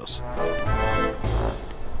 Ridiculous.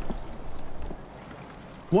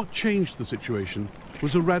 What changed the situation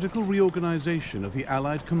was a radical reorganization of the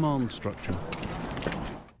Allied command structure.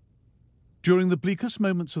 During the bleakest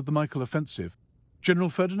moments of the Michael Offensive, General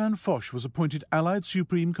Ferdinand Foch was appointed Allied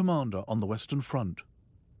Supreme Commander on the Western Front.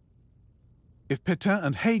 If Pétain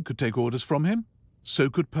and Haig could take orders from him, so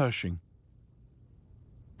could Pershing.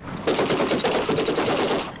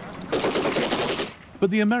 But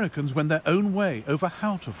the Americans went their own way over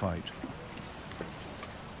how to fight.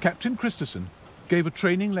 Captain Christensen gave a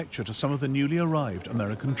training lecture to some of the newly arrived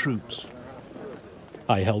American troops.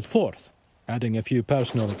 I held forth, adding a few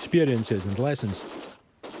personal experiences and lessons.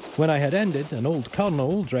 When I had ended, an old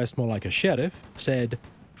colonel, dressed more like a sheriff, said,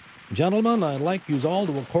 "Gentlemen, I'd like yous all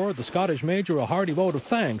to accord the Scottish Major a hearty vote of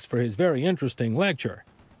thanks for his very interesting lecture."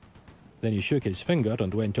 Then he shook his finger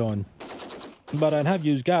and went on, "But I'd have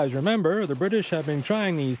yous guys remember, the British have been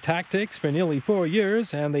trying these tactics for nearly 4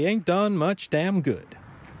 years, and they ain't done much damn good."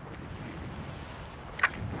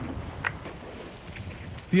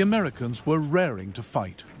 The Americans were raring to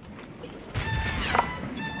fight.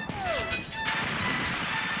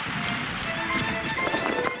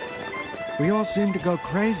 We all seemed to go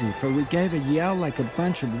crazy, for we gave a yell like a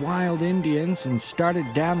bunch of wild Indians and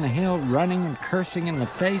started down the hill running and cursing in the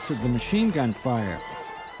face of the machine gun fire.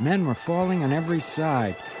 Men were falling on every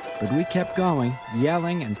side, but we kept going,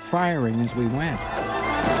 yelling and firing as we went.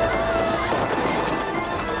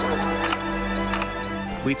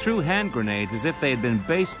 We threw hand grenades as if they had been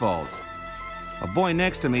baseballs. A boy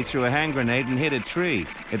next to me threw a hand grenade and hit a tree.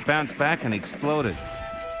 It bounced back and exploded.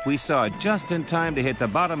 We saw it just in time to hit the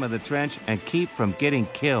bottom of the trench and keep from getting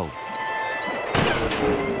killed.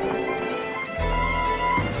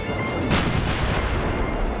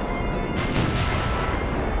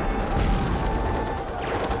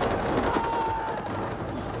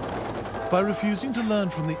 By refusing to learn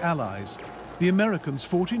from the Allies, the Americans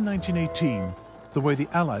fought in 1918 the way the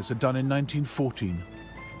Allies had done in 1914,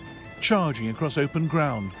 charging across open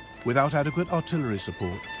ground without adequate artillery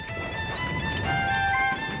support.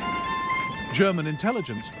 German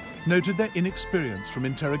intelligence noted their inexperience from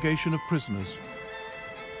interrogation of prisoners.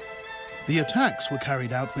 The attacks were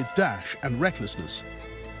carried out with dash and recklessness.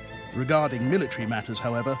 Regarding military matters,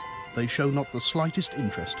 however, they show not the slightest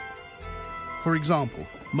interest. For example,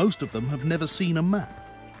 most of them have never seen a map.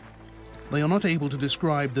 They are not able to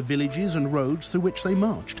describe the villages and roads through which they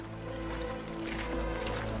marched.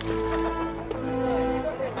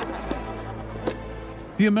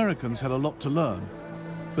 The Americans had a lot to learn,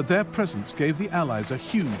 but their presence gave the Allies a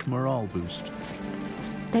huge morale boost.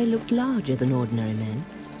 They looked larger than ordinary men.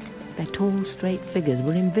 Their tall, straight figures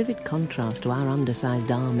were in vivid contrast to our undersized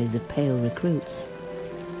armies of pale recruits.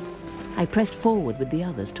 I pressed forward with the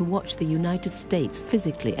others to watch the United States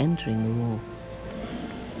physically entering the war.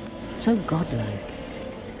 So godlike,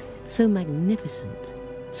 so magnificent,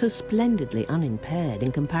 so splendidly unimpaired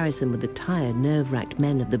in comparison with the tired, nerve-racked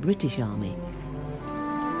men of the British Army.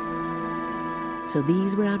 So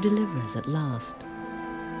these were our deliverers at last.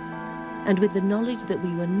 And with the knowledge that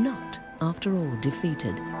we were not, after all,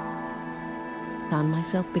 defeated, found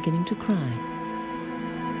myself beginning to cry.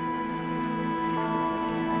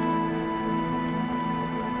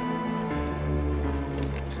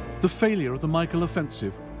 The failure of the Michael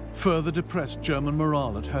offensive further depressed German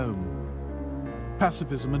morale at home.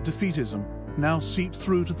 Pacifism and defeatism now seeped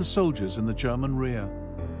through to the soldiers in the German rear.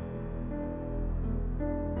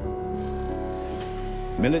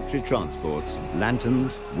 Military transports,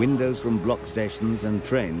 lanterns, windows from block stations and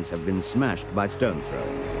trains have been smashed by stone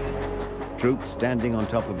throwing. Troops standing on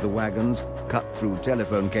top of the wagons cut through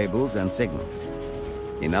telephone cables and signals.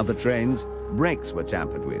 In other trains, brakes were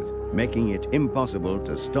tampered with, making it impossible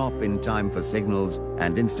to stop in time for signals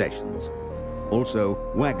and in stations. Also,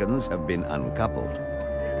 wagons have been uncoupled.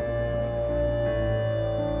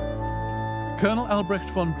 Colonel Albrecht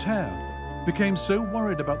von Thaer became so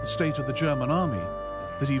worried about the state of the German army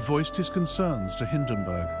that he voiced his concerns to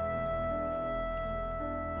Hindenburg.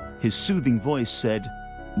 His soothing voice said,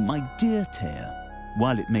 "My dear Thaer,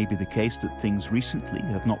 while it may be the case that things recently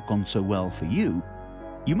have not gone so well for you,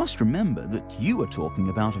 you must remember that you are talking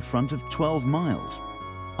about a front of 12 miles.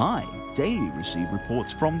 I daily receive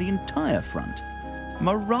reports from the entire front.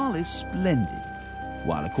 Morale is splendid,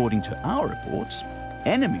 while according to our reports,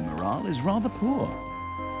 enemy morale is rather poor."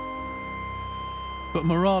 But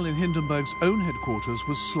morale in Hindenburg's own headquarters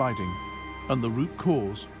was sliding, and the root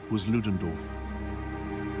cause was Ludendorff.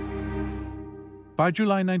 By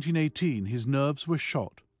July 1918, his nerves were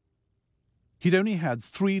shot. He'd only had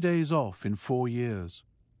 3 days off in 4 years.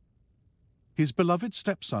 His beloved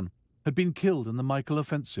stepson had been killed in the Michael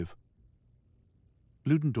offensive.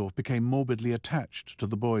 Ludendorff became morbidly attached to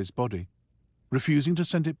the boy's body, refusing to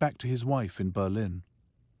send it back to his wife in Berlin.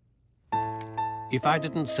 If I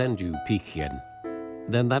didn't send you Pichien,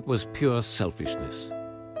 then that was pure selfishness.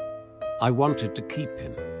 I wanted to keep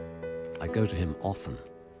him. I go to him often.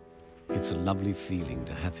 It's a lovely feeling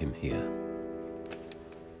to have him here.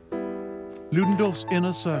 Ludendorff's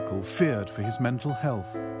inner circle feared for his mental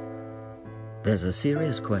health. There's a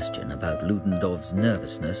serious question about Ludendorff's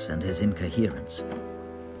nervousness and his incoherence.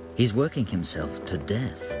 He's working himself to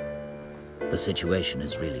death. The situation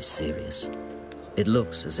is really serious. It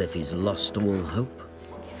looks as if he's lost all hope.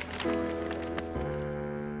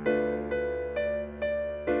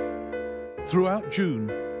 Throughout June,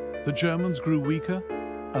 the Germans grew weaker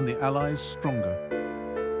and the Allies stronger.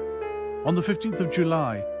 On the 15th of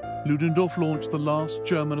July, Ludendorff launched the last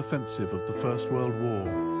German offensive of the First World War.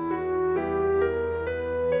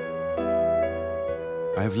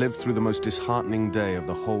 I have lived through the most disheartening day of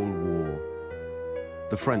the whole war.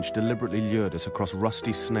 The French deliberately lured us across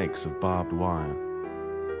rusty snakes of barbed wire.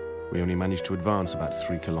 We only managed to advance about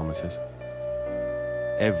 3 kilometers.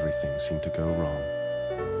 Everything seemed to go wrong.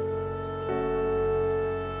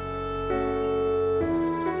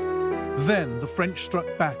 Then the French struck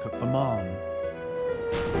back at the Marne.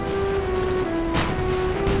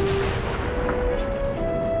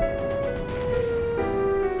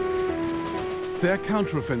 Their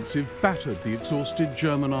counteroffensive battered the exhausted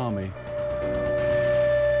German army.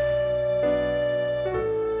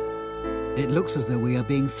 It looks as though we are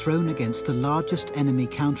being thrown against the largest enemy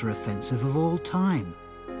counteroffensive of all time,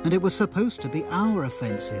 and it was supposed to be our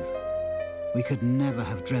offensive. We could never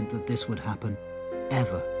have dreamt that this would happen,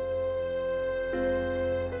 ever.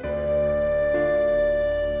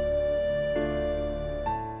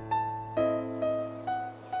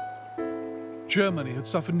 Germany had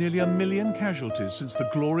suffered nearly 1 million casualties since the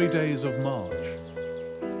glory days of March.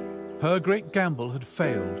 Her great gamble had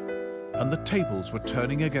failed, and the tables were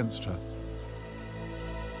turning against her.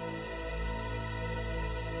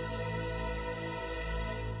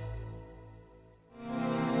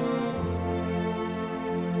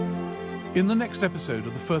 In the next episode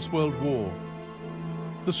of the First World War,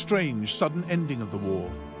 the strange, sudden ending of the war,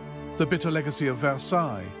 the bitter legacy of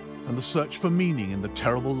Versailles, and the search for meaning in the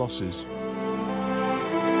terrible losses.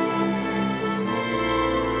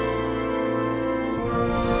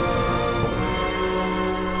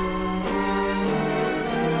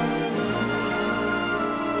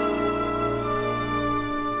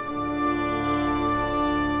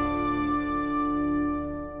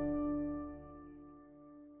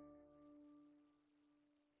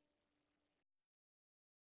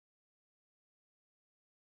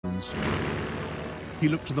 He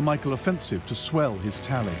looked to the Michael offensive to swell his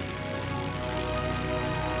tally.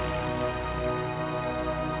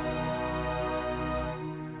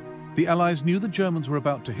 The Allies knew the Germans were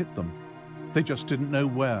about to hit them. They just didn't know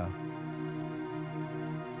where.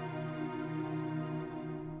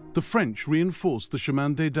 The French reinforced the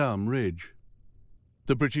Chemin des Dames ridge.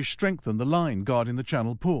 The British strengthened the line guarding the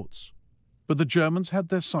Channel ports. But the Germans had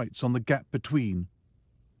their sights on the gap between,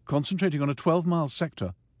 concentrating on a 12-mile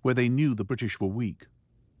sector where they knew the British were weak.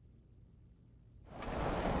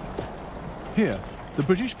 Here, the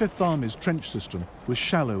British Fifth Army's trench system was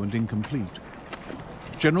shallow and incomplete.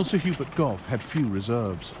 General Sir Hubert Gough had few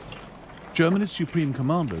reserves. Germany's supreme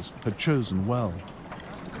commanders had chosen well.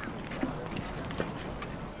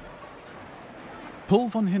 Paul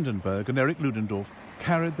von Hindenburg and Erich Ludendorff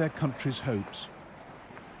carried their country's hopes.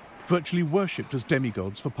 Virtually worshipped as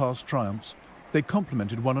demigods for past triumphs, they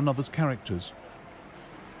complemented one another's characters.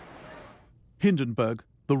 Hindenburg,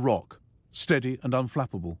 the rock, steady and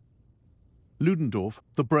unflappable. Ludendorff,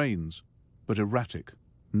 the brains, but erratic,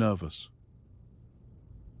 nervous.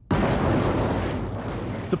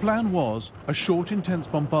 The plan was a short, intense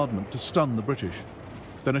bombardment to stun the British,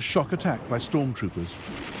 then a shock attack by stormtroopers.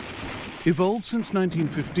 Evolved since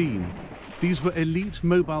 1915, these were elite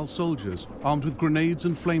mobile soldiers armed with grenades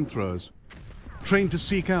and flamethrowers, trained to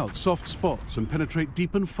seek out soft spots and penetrate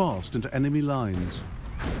deep and fast into enemy lines.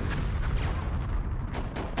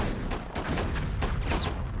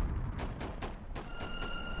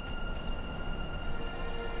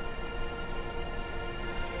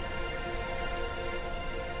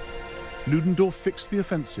 Ludendorff fixed the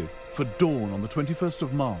offensive for dawn on the 21st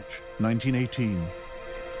of March, 1918.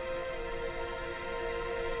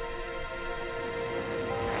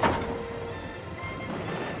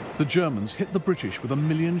 The Germans hit the British with 1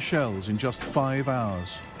 million shells in just 5 hours.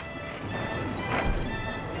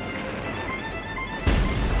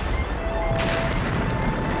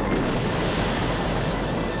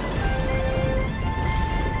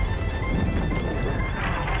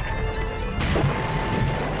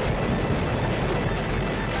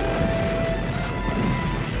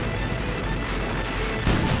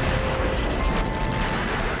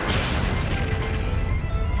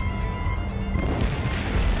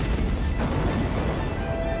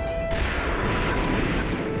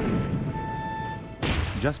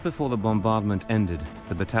 Just before the bombardment ended,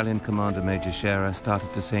 the battalion commander Major Scherer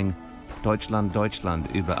started to sing Deutschland, Deutschland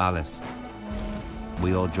über alles.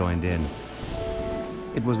 We all joined in.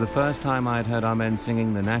 It was the first time I had heard our men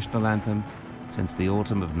singing the national anthem since the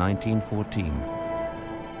autumn of 1914.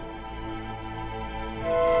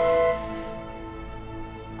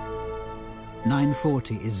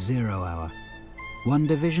 "9:40 is 0 hour. One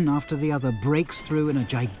division after the other breaks through in a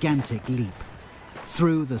gigantic leap.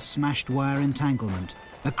 Through the smashed wire entanglement.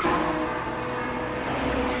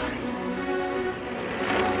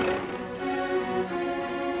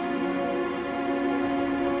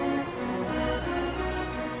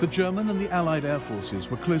 The German and the Allied air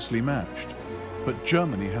forces were closely matched, but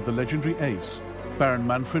Germany had the legendary ace, Baron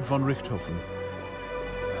Manfred von Richthofen.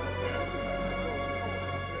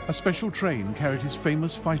 A special train carried his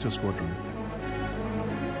famous fighter squadron.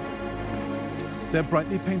 Their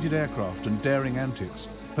brightly painted aircraft and daring antics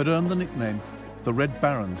had earned the nickname the Red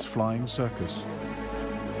Baron's Flying Circus.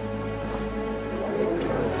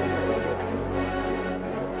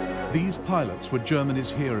 These pilots were Germany's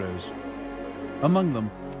heroes. Among them,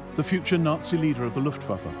 the future Nazi leader of the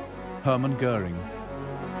Luftwaffe, Hermann Göring.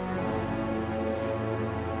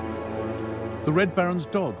 The Red Baron's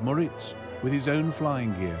dog, Moritz, with his own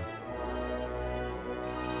flying gear.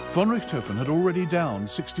 Von Richthofen had already downed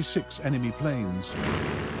 66 enemy planes.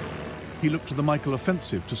 He looked to the Michael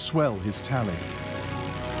offensive to swell his tally.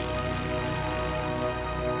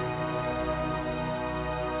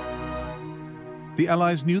 The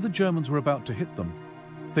Allies knew the Germans were about to hit them.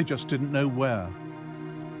 They just didn't know where.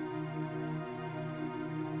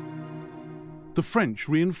 The French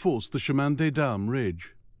reinforced the Chemin des Dames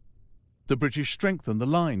ridge. The British strengthened the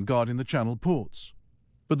line guarding the Channel ports.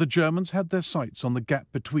 But the Germans had their sights on the gap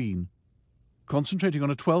between, concentrating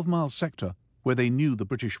on a 12-mile sector where they knew the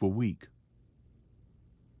British were weak.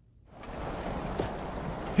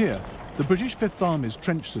 Here, the British Fifth Army's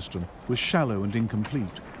trench system was shallow and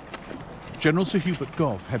incomplete. General Sir Hubert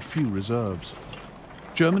Gough had few reserves.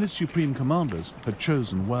 Germany's supreme commanders had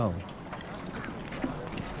chosen well.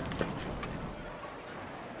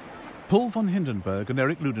 Paul von Hindenburg and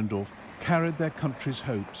Erich Ludendorff carried their country's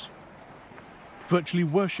hopes. Virtually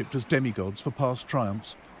worshipped as demigods for past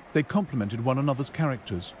triumphs, they complemented one another's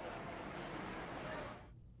characters.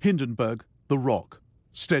 Hindenburg, the rock,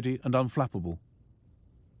 steady and unflappable.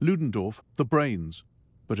 Ludendorff, the brains,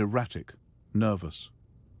 but erratic, nervous.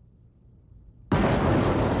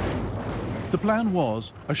 The plan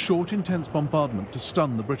was a short, intense bombardment to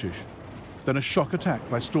stun the British, then a shock attack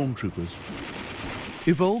by stormtroopers.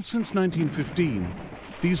 Evolved since 1915,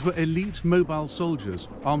 these were elite mobile soldiers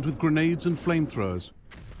armed with grenades and flamethrowers,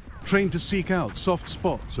 trained to seek out soft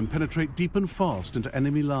spots and penetrate deep and fast into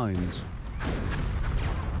enemy lines.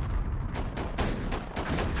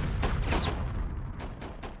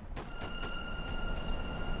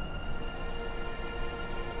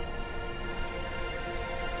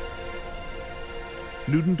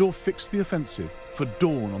 Ludendorff fixed the offensive for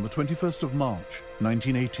dawn on the 21st of March,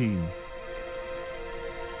 1918.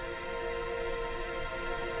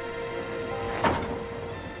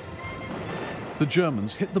 The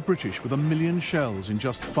Germans hit the British with 1 million shells in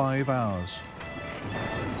just 5 hours.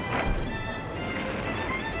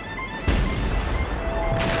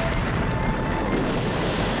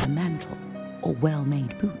 A mantle, or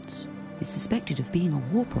well-made boots, is suspected of being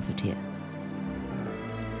a war profiteer.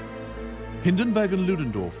 Hindenburg and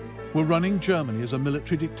Ludendorff were running Germany as a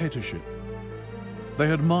military dictatorship. They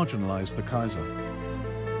had marginalized the Kaiser.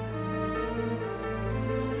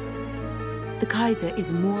 The Kaiser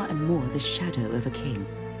is more and more the shadow of a king,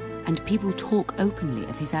 and people talk openly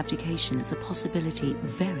of his abdication as a possibility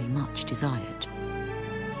very much desired.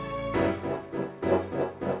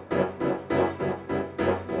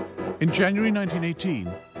 In January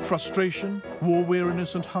 1918, frustration, war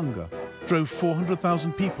weariness and hunger drove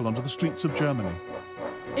 400,000 people onto the streets of Germany.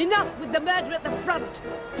 Enough with the murder at the front!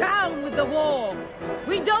 Down with the war!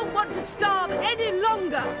 We don't want to starve any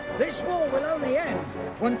longer! This war will only end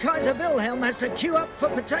when Kaiser Wilhelm has to queue up for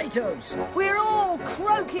potatoes. We're all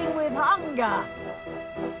croaking with hunger!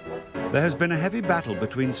 There has been a heavy battle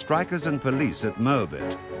between strikers and police at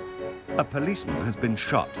Moabit. A policeman has been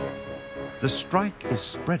shot. The strike is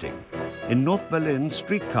spreading. In North Berlin,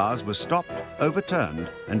 streetcars were stopped, overturned,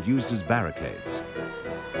 and used as barricades.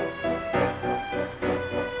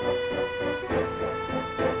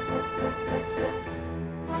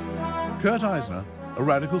 Kurt Eisner, a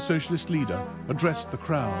radical socialist leader, addressed the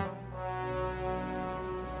crowd.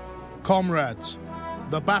 Comrades,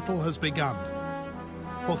 the battle has begun.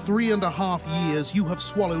 For 3.5 years, you have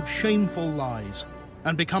swallowed shameful lies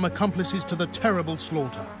and become accomplices to the terrible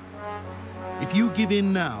slaughter. If you give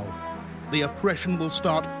in now, the oppression will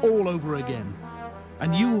start all over again,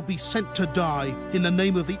 and you will be sent to die in the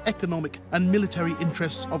name of the economic and military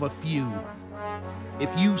interests of a few.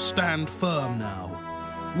 If you stand firm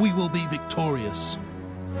now, we will be victorious.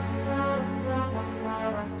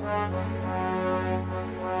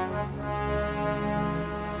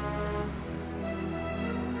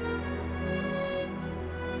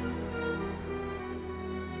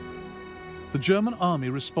 The German army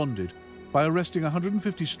responded by arresting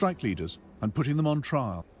 150 strike leaders and putting them on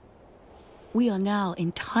trial. We are now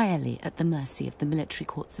entirely at the mercy of the military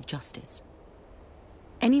courts of justice.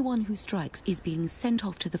 Anyone who strikes is being sent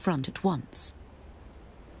off to the front at once.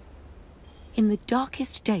 In the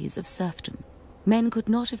darkest days of serfdom, men could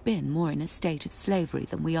not have been more in a state of slavery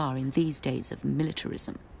than we are in these days of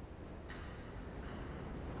militarism.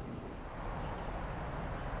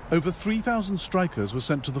 Over 3,000 strikers were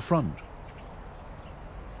sent to the front.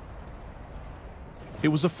 It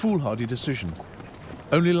was a foolhardy decision,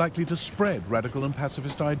 only likely to spread radical and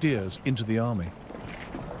pacifist ideas into the army.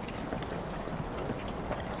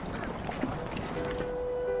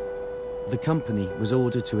 The company was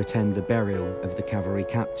ordered to attend the burial of the cavalry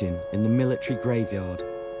captain in the military graveyard,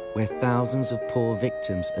 where thousands of poor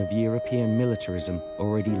victims of European militarism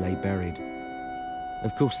already lay buried.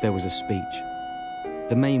 Of course, there was a speech.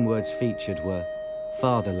 The main words featured were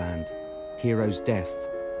fatherland, hero's death,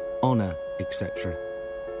 honor, etc.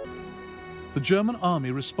 The German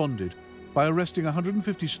army responded by arresting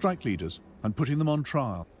 150 strike leaders and putting them on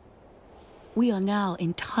trial. We are now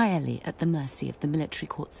entirely at the mercy of the military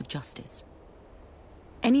courts of justice.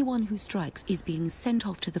 Anyone who strikes is being sent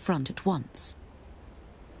off to the front at once.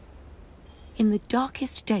 In the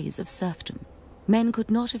darkest days of serfdom, men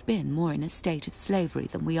could not have been more in a state of slavery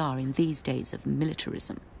than we are in these days of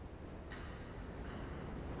militarism.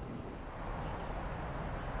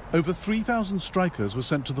 Over 3,000 strikers were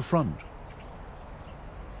sent to the front.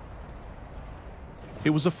 It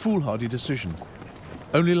was a foolhardy decision,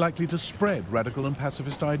 only likely to spread radical and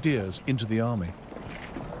pacifist ideas into the army.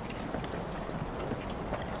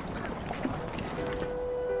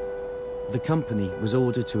 The company was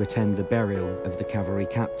ordered to attend the burial of the cavalry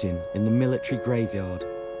captain in the military graveyard,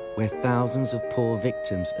 where thousands of poor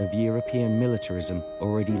victims of European militarism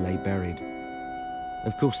already lay buried.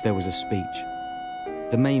 Of course, there was a speech.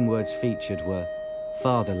 The main words featured were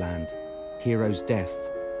fatherland, hero's death,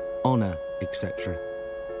 honor, etc.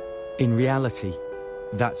 In reality,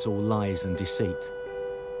 That's all lies and deceit.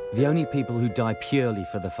 The only people who die purely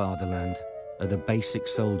for the fatherland are the basic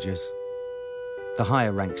soldiers. The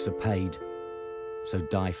higher ranks are paid, so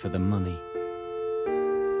die for the money.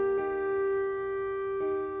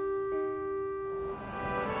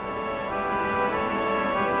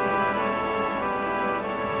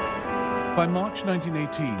 By March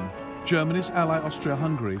 1918, Germany's ally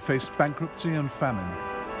Austria-Hungary faced bankruptcy and famine.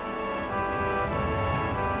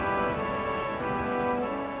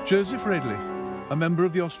 Joseph Redlich, a member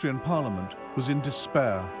of the Austrian parliament, was in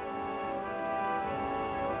despair.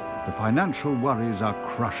 The financial worries are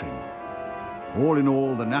crushing. All in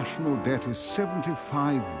all, the national debt is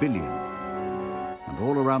 75 billion. And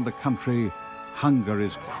all around the country, hunger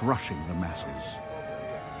is crushing the masses.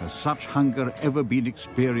 Has such hunger ever been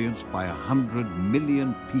experienced by 100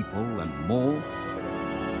 million people and more?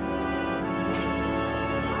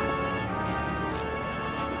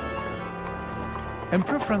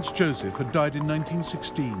 Emperor Franz Joseph had died in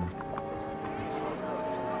 1916.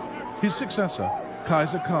 His successor,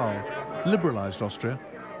 Kaiser Karl, liberalized Austria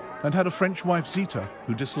and had a French wife, Zita,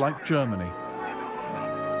 who disliked Germany.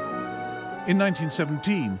 In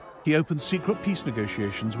 1917, he opened secret peace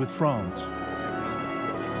negotiations with France.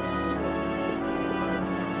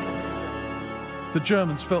 The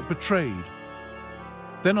Germans felt betrayed.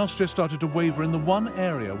 Then Austria started to waver in the one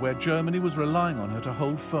area where Germany was relying on her to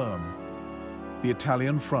hold firm: the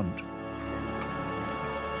Italian front.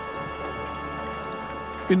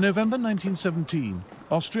 In November 1917,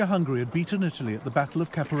 Austria-Hungary had beaten Italy at the Battle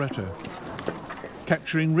of Caporetto,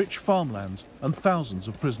 capturing rich farmlands and thousands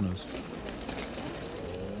of prisoners.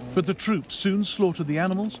 But the troops soon slaughtered the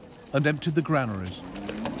animals and emptied the granaries.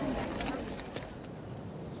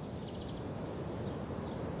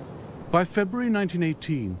 By February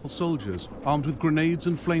 1918, soldiers, armed with grenades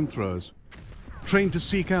and flamethrowers, trained to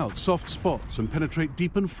seek out soft spots and penetrate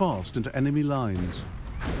deep and fast into enemy lines.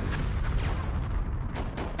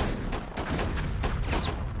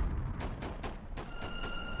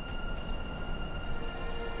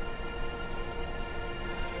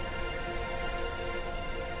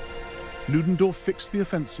 Ludendorff fixed the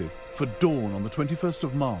offensive for dawn on the 21st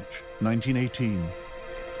of March, 1918.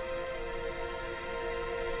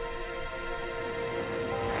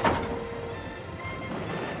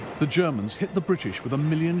 The Germans hit the British with 1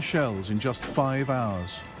 million shells in just 5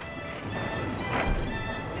 hours.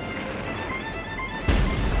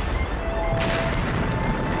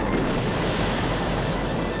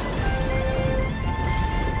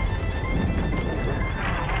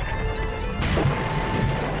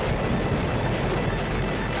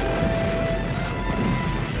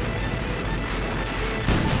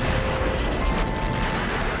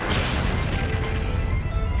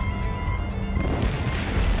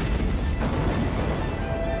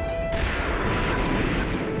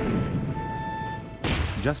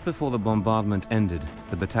 Just before the bombardment ended,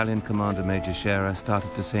 the battalion commander, Major Scherer,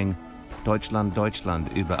 started to sing Deutschland, Deutschland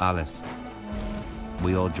über alles.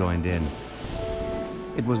 We all joined in.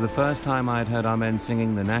 It was the first time I had heard our men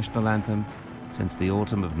singing the national anthem since the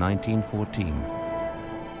autumn of 1914.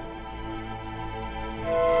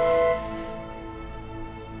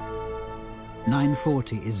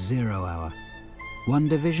 "9:40 is 0 hour. One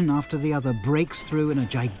division after the other breaks through in a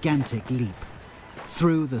gigantic leap.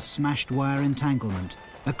 Through the smashed wire entanglement,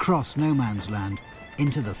 across no man's land,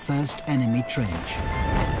 into the first enemy trench.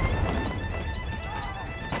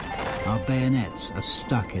 Our bayonets are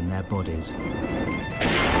stuck in their bodies.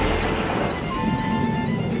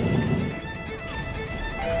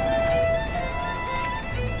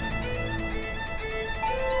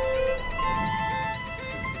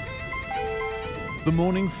 The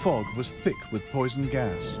morning fog was thick with poison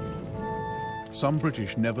gas. Some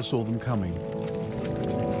British never saw them coming.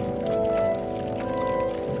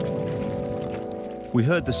 We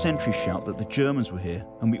heard the sentry shout that the Germans were here,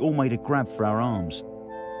 and we all made a grab for our arms.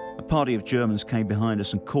 A party of Germans came behind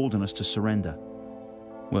us and called on us to surrender.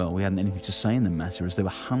 Well, we hadn't anything to say in the matter, as there were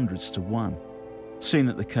hundreds to one. Seeing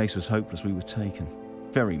that the case was hopeless, we were taken,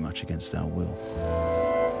 very much against our will.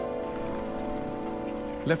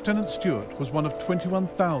 Lieutenant Stewart was one of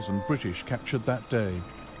 21,000 British captured that day.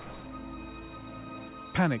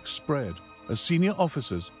 Panic spread as senior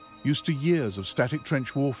officers, used to years of static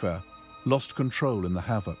trench warfare, lost control in the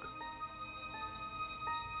havoc.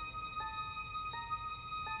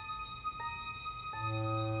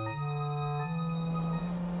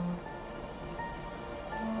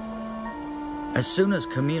 As soon as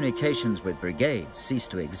communications with brigades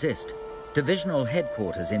ceased to exist, divisional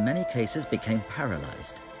headquarters in many cases became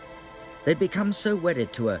paralyzed. They'd become so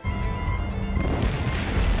wedded to a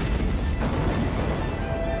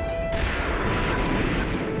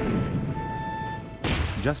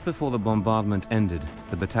Just before the bombardment ended,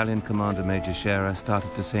 the battalion commander, Major Scherer,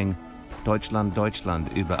 started to sing Deutschland,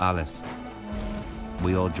 Deutschland über alles.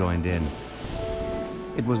 We all joined in.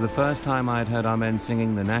 It was the first time I had heard our men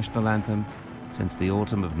singing the national anthem since the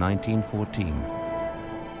autumn of 1914.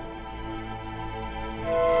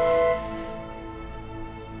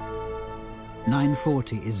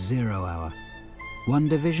 "9:40 is 0 hour. One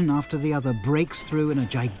division after the other breaks through in a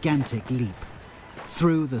gigantic leap.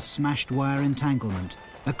 Through the smashed wire entanglement,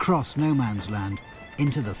 across no man's land,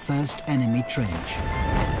 into the first enemy trench.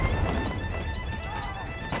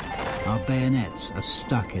 Our bayonets are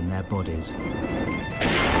stuck in their bodies.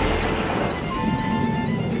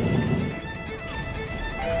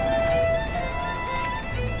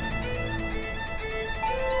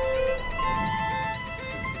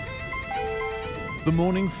 The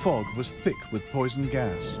morning fog was thick with poison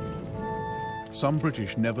gas. Some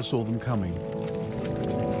British never saw them coming.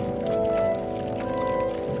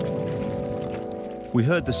 We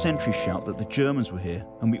heard the sentry shout that the Germans were here,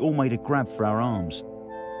 and we all made a grab for our arms.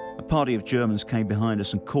 A party of Germans came behind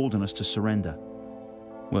us and called on us to surrender.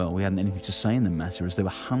 Well, we hadn't anything to say in the matter, as there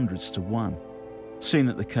were hundreds to one. Seeing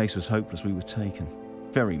that the case was hopeless, we were taken,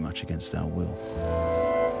 very much against our will.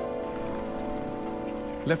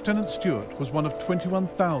 Lieutenant Stewart was one of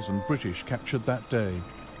 21,000 British captured that day.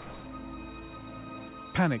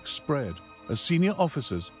 Panic spread as senior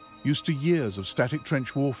officers, used to years of static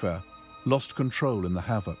trench warfare, lost control in the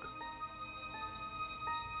havoc.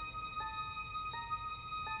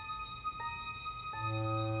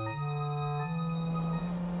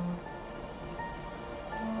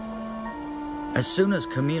 As soon as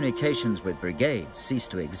communications with brigades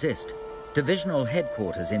ceased to exist, divisional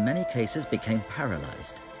headquarters in many cases became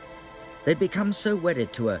paralyzed. They'd become so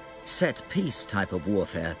wedded to a set-piece type of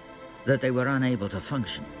warfare that they were unable to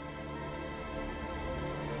function.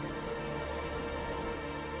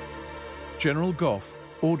 General Gough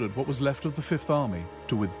ordered what was left of the Fifth Army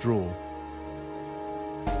to withdraw.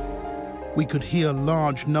 We could hear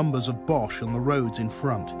large numbers of Boche on the roads in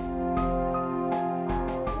front.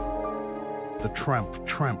 The tramp,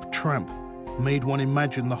 tramp, tramp made one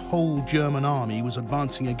imagine the whole German army was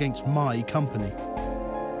advancing against my company.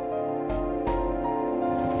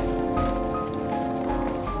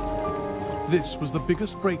 This was the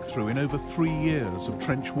biggest breakthrough in over 3 years of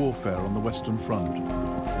trench warfare on the Western Front.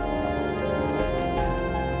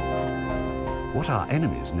 What our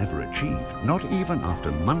enemies never achieved, not even after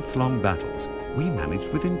month-long battles, we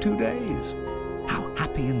managed within 2 days. How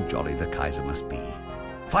happy and jolly the Kaiser must be.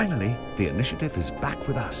 Finally, the initiative is back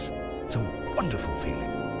with us. It's a wonderful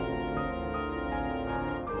feeling.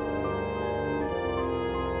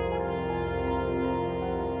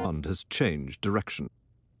 And has changed direction.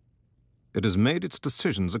 It has made its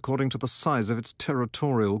decisions according to the size of its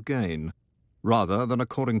territorial gain, rather than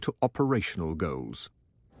according to operational goals.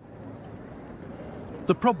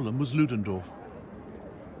 The problem was Ludendorff.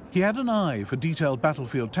 He had an eye for detailed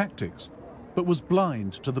battlefield tactics, but was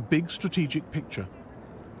blind to the big strategic picture.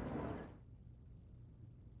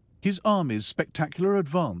 His army's spectacular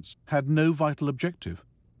advance had no vital objective.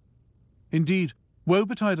 Indeed, woe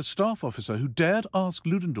betide a staff officer who dared ask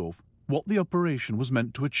Ludendorff what the operation was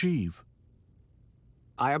meant to achieve.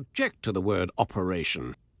 I object to the word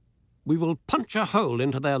operation. We will punch a hole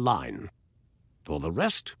into their line. For the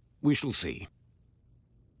rest, we shall see.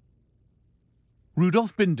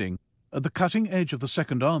 Rudolf Binding, at the cutting edge of the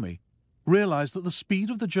Second Army, realized that the speed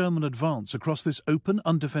of the German advance across this open,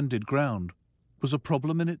 undefended ground was a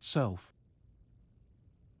problem in itself.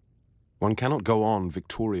 One cannot go on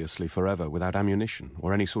victoriously forever without ammunition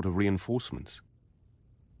or any sort of reinforcements.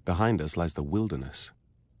 Behind us lies the wilderness.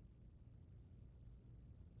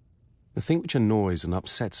 The thing which annoys and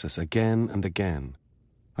upsets us again and again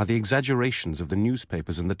are the exaggerations of the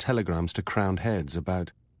newspapers and the telegrams to crowned heads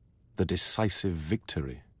about the decisive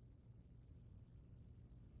victory.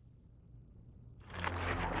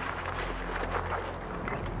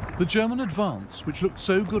 The German advance, which looked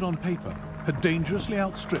so good on paper, had dangerously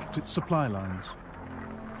outstripped its supply lines.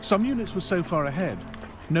 Some units were so far ahead,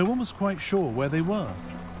 no one was quite sure where they were,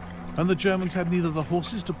 and the Germans had neither the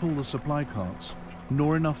horses to pull the supply carts,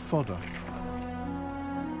 nor enough fodder.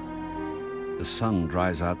 The sun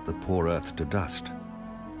dries out the poor earth to dust.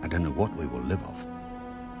 I don't know what we will live off.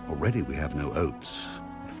 Already we have no oats.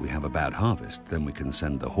 If we have a bad harvest, then we can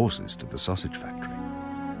send the horses to the sausage factory.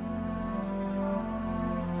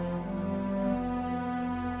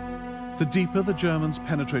 The deeper the Germans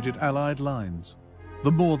penetrated Allied lines,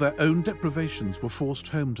 the more their own deprivations were forced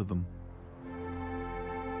home to them.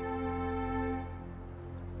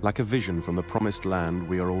 Like a vision from the promised land,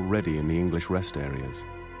 we are already in the English rest areas.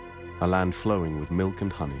 a land flowing with milk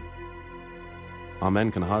and honey. Our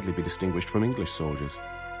men can hardly be distinguished from English soldiers.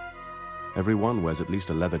 Every one wears at least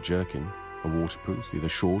a leather jerkin, a waterproof, either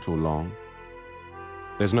short or long.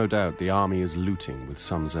 There's no doubt the army is looting with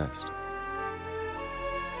some zest.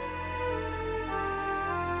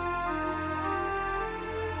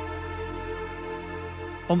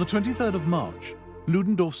 On the 23rd of March,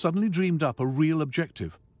 Ludendorff suddenly dreamed up a real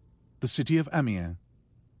objective, the city of Amiens.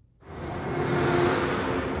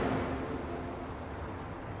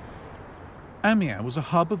 Amiens was a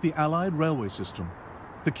hub of the Allied railway system,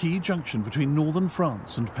 the key junction between northern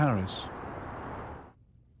France and Paris.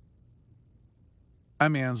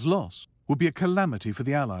 Amiens' loss would be a calamity for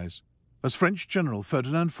the Allies, as French General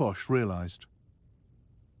Ferdinand Foch realized.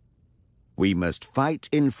 We must fight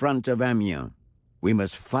in front of Amiens. We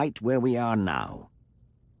must fight where we are now.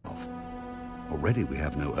 Already we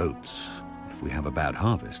have no oats. If we have a bad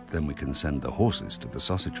harvest, then we can send the horses to the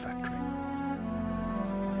sausage factory.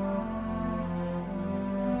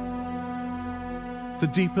 The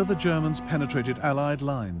deeper the Germans penetrated Allied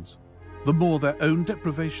lines, the more their own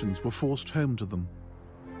deprivations were forced home to them.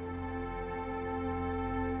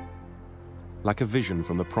 Like a vision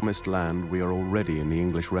from the promised land, we are already in the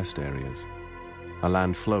English rest areas, a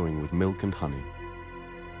land flowing with milk and honey.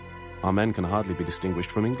 Our men can hardly be distinguished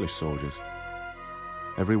from English soldiers.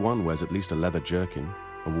 Every one wears at least a leather jerkin,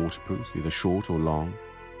 a waterproof, either short or long.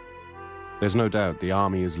 There's no doubt the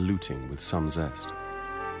army is looting with some zest.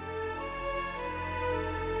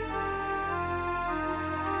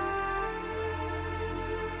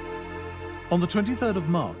 On the 23rd of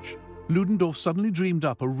March, Ludendorff suddenly dreamed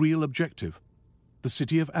up a real objective, the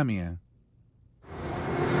city of Amiens.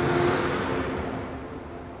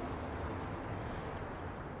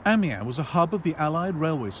 Amiens was a hub of the Allied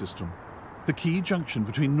railway system, the key junction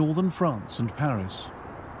between northern France and Paris.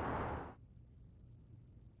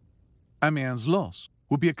 Amiens' loss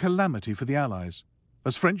would be a calamity for the Allies,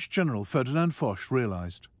 as French General Ferdinand Foch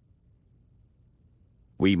realized.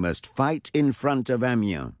 We must fight in front of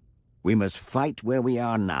Amiens. We must fight where we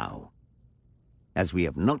are now. As we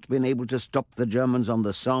have not been able to stop the Germans on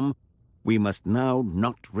the Somme, we must now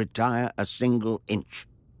not retire a single inch.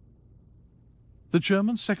 The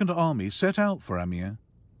German Second Army set out for Amiens,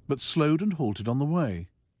 but slowed and halted on the way.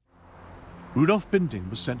 Rudolf Binding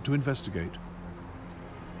was sent to investigate.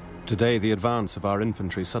 Today, the advance of our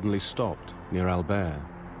infantry suddenly stopped near Albert.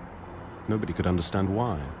 Nobody could understand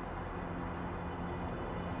why.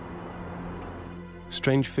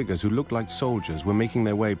 Strange figures who looked like soldiers were making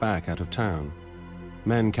their way back out of town,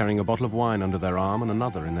 men carrying a bottle of wine under their arm and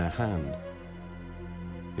another in their hand.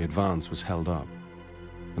 The advance was held up,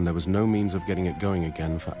 and there was no means of getting it going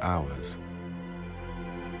again for hours.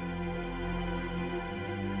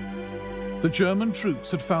 The German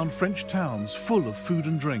troops had found French towns full of food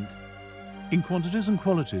and drink, in quantities and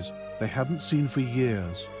qualities they hadn't seen for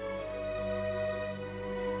years.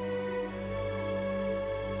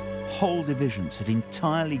 Whole divisions had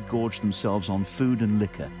entirely gorged themselves on food and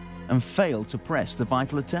liquor and failed to press the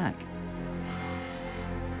vital attack.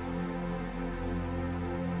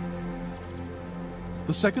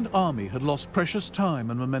 The Second Army had lost precious time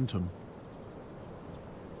and momentum.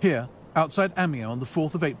 Here, outside Amiens on the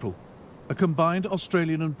 4th of April, a combined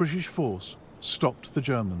Australian and British force stopped the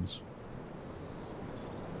Germans.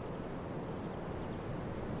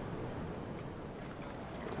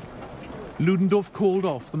 Ludendorff called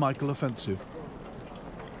off the Michael offensive.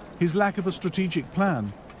 His lack of a strategic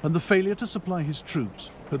plan and the failure to supply his troops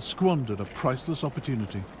had squandered a priceless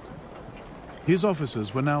opportunity. His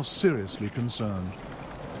officers were now seriously concerned.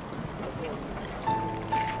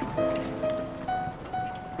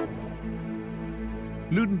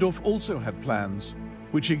 Ludendorff also had plans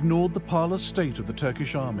which ignored the parlous state of the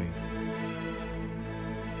Turkish army.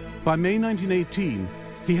 By May 1918,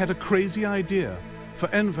 he had a crazy idea for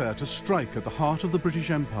Enver to strike at the heart of the British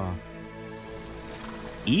Empire.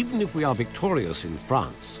 Even if we are victorious in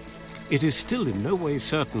France, it is still in no way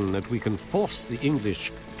certain that we can force the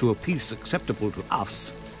English to a peace acceptable to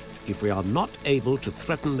us if we are not able to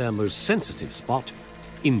threaten their most sensitive spot,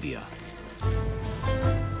 India.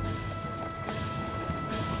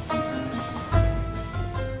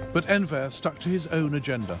 But Enver stuck to his own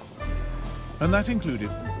agenda, and that included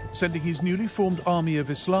sending his newly formed Army of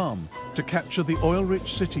Islam to capture the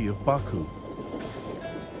oil-rich city of Baku.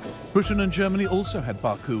 Britain and Germany also had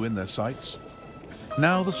Baku in their sights.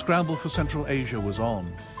 Now the scramble for Central Asia was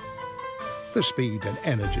on. The speed and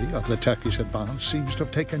energy of the Turkish advance seems to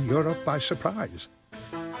have taken Europe by surprise.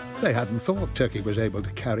 They hadn't thought Turkey was able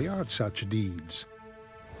to carry out such deeds.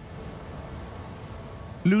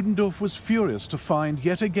 Ludendorff was furious to find,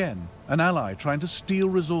 yet again, an ally trying to steal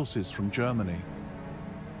resources from Germany.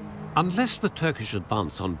 Unless the Turkish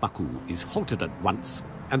advance on Baku is halted at once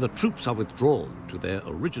and the troops are withdrawn to their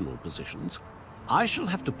original positions, I shall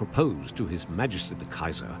have to propose to His Majesty the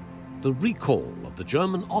Kaiser the recall of the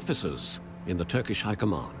German officers in the Turkish High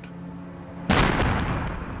Command.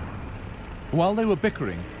 While they were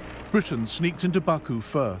bickering, Britain sneaked into Baku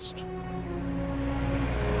first.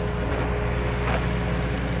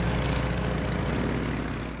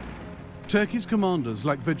 Turkey's commanders,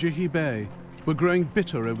 like Vejihi Bey, were growing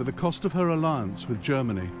bitter over the cost of her alliance with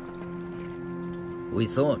Germany. We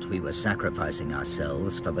thought we were sacrificing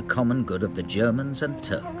ourselves for the common good of the Germans and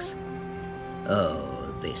Turks.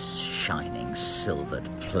 Oh, this shining, silvered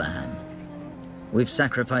plan. We've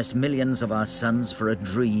sacrificed millions of our sons for a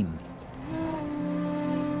dream.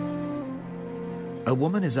 A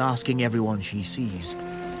woman is asking everyone she sees,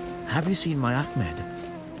 "Have you seen my Ahmed?"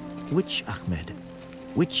 Which Ahmed?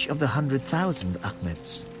 Which of the 100,000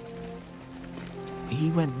 Ahmeds? He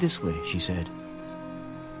went this way, she said.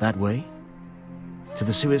 That way? To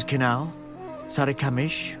the Suez Canal?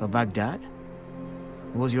 Sarikamish or Baghdad?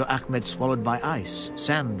 Was your Ahmed swallowed by ice,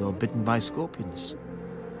 sand, or bitten by scorpions?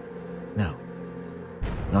 No.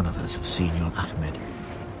 None of us have seen your Ahmed.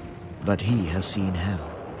 But he has seen hell.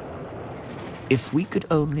 If we could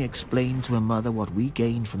only explain to a mother what we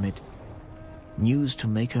gained from it, news to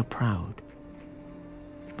make her proud.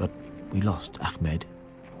 But we lost Ahmed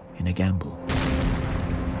in a gamble.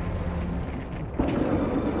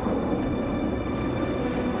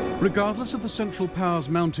 Regardless of the Central Powers'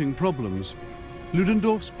 mounting problems,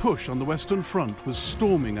 Ludendorff's push on the Western Front was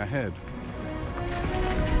storming ahead.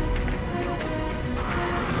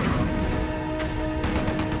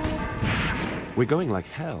 We're going like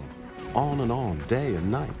hell, on and on, day and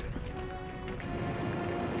night.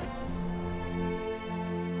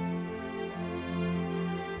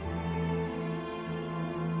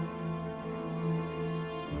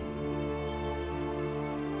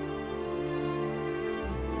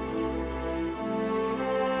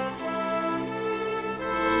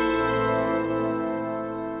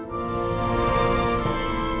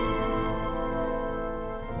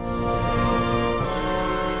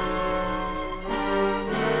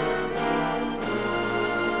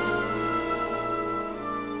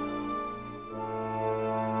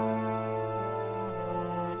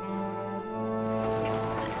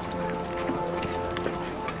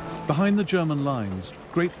 Behind the German lines,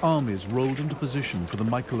 great armies rolled into position for the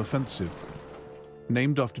Michael Offensive,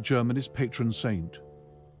 named after Germany's patron saint.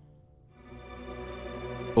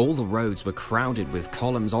 All the roads were crowded with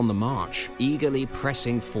columns on the march, eagerly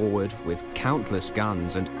pressing forward with countless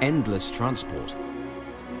guns and endless transport.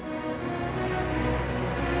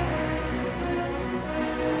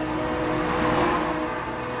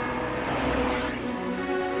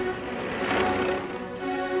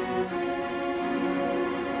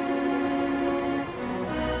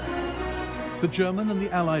 The German and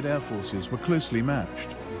the Allied air forces were closely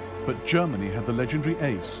matched, but Germany had the legendary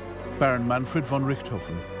ace, Baron Manfred von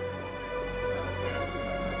Richthofen.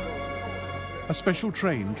 A special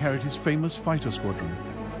train carried his famous fighter squadron.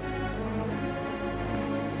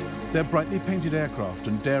 Their brightly painted aircraft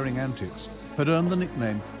and daring antics had earned the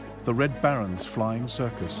nickname the Red Baron's Flying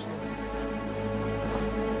Circus.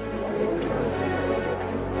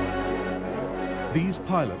 These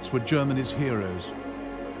pilots were Germany's heroes.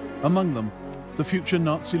 Among them, the future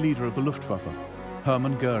Nazi leader of the Luftwaffe,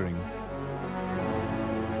 Hermann Göring.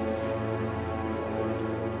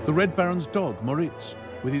 The Red Baron's dog, Moritz,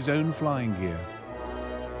 with his own flying gear.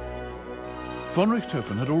 Von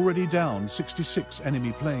Richthofen had already downed 66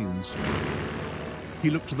 enemy planes. He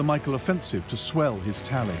looked to the Michael Offensive to swell his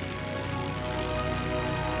tally.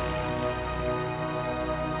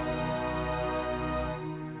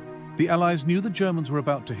 The Allies knew the Germans were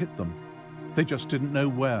about to hit them. They just didn't know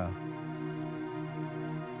where.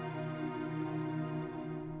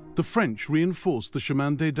 The French reinforced the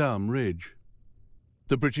Chemin des Dames ridge.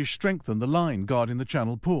 The British strengthened the line guarding the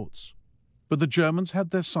Channel ports. But the Germans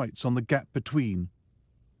had their sights on the gap between,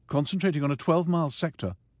 concentrating on a 12-mile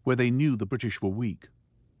sector where they knew the British were weak.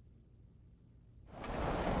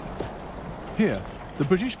 Here, the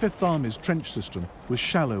British Fifth Army's trench system was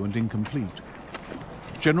shallow and incomplete.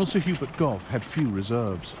 General Sir Hubert Gough had few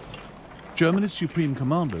reserves. Germany's supreme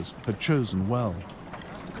commanders had chosen well.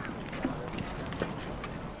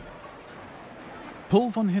 Paul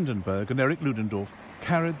von Hindenburg and Erich Ludendorff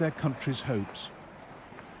carried their country's hopes.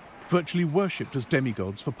 Virtually worshipped as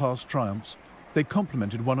demigods for past triumphs, they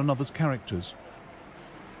complemented one another's characters.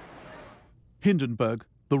 Hindenburg,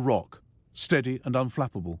 the Rock, steady and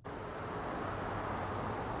unflappable.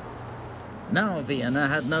 Now Vienna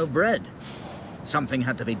had no bread. Something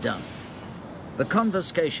had to be done. The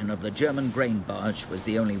confiscation of the German grain barge was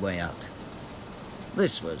the only way out.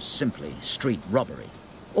 This was simply street robbery,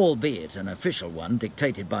 albeit an official one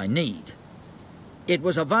dictated by need. It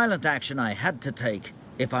was a violent action I had to take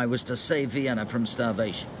if I was to save Vienna from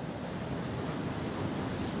starvation.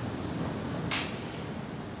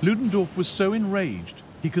 Ludendorff was so enraged,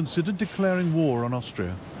 he considered declaring war on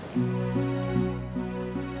Austria.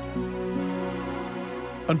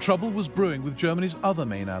 And trouble was brewing with Germany's other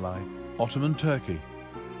main ally, Ottoman Turkey.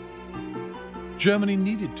 Germany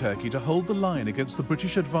needed Turkey to hold the line against the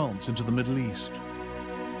British advance into the Middle East.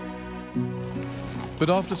 But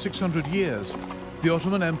after 600 years, the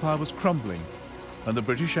Ottoman Empire was crumbling, and the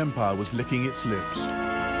British Empire was licking its lips.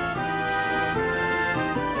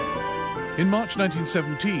 In March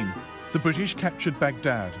 1917, the British captured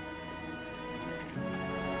Baghdad.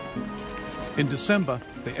 In December,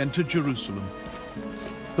 they entered Jerusalem.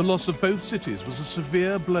 The loss of both cities was a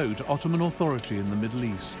severe blow to Ottoman authority in the Middle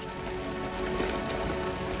East.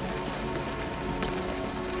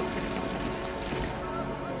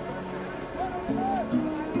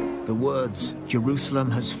 The words, "Jerusalem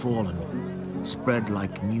has fallen," spread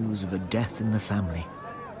like news of a death in the family.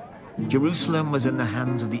 Jerusalem was in the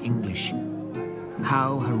hands of the English.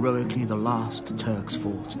 How heroically the last Turks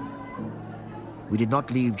fought. We did not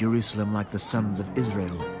leave Jerusalem like the sons of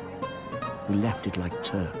Israel. We left it like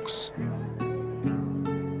Turks.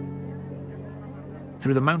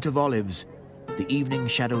 Through the Mount of Olives, the evening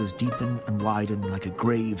shadows deepen and widen like a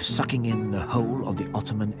grave sucking in the whole of the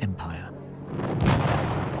Ottoman Empire.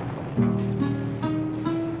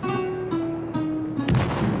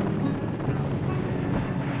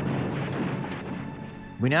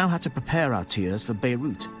 We now had to prepare our tears for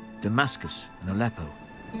Beirut, Damascus, and Aleppo.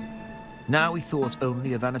 Now we thought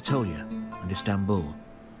only of Anatolia and Istanbul.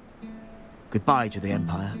 Goodbye to the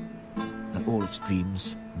empire, and all its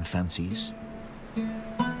dreams and fancies.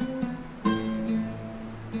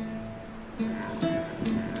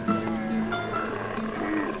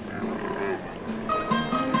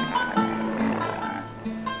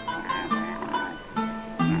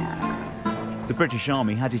 The British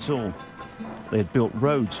Army had it all. They had built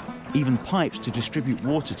roads, even pipes to distribute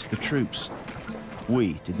water to the troops.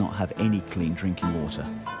 We did not have any clean drinking water.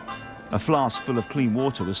 A flask full of clean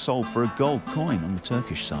water was sold for a gold coin on the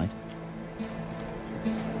Turkish side.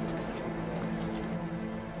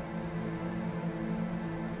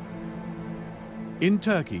 In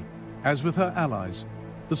Turkey, as with her allies,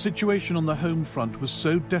 the situation on the home front was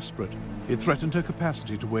so desperate it threatened her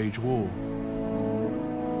capacity to wage war.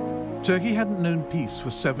 Turkey hadn't known peace for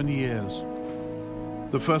 7 years.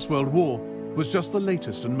 The First World War was just the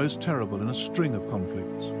latest and most terrible in a string of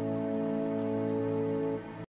conflicts.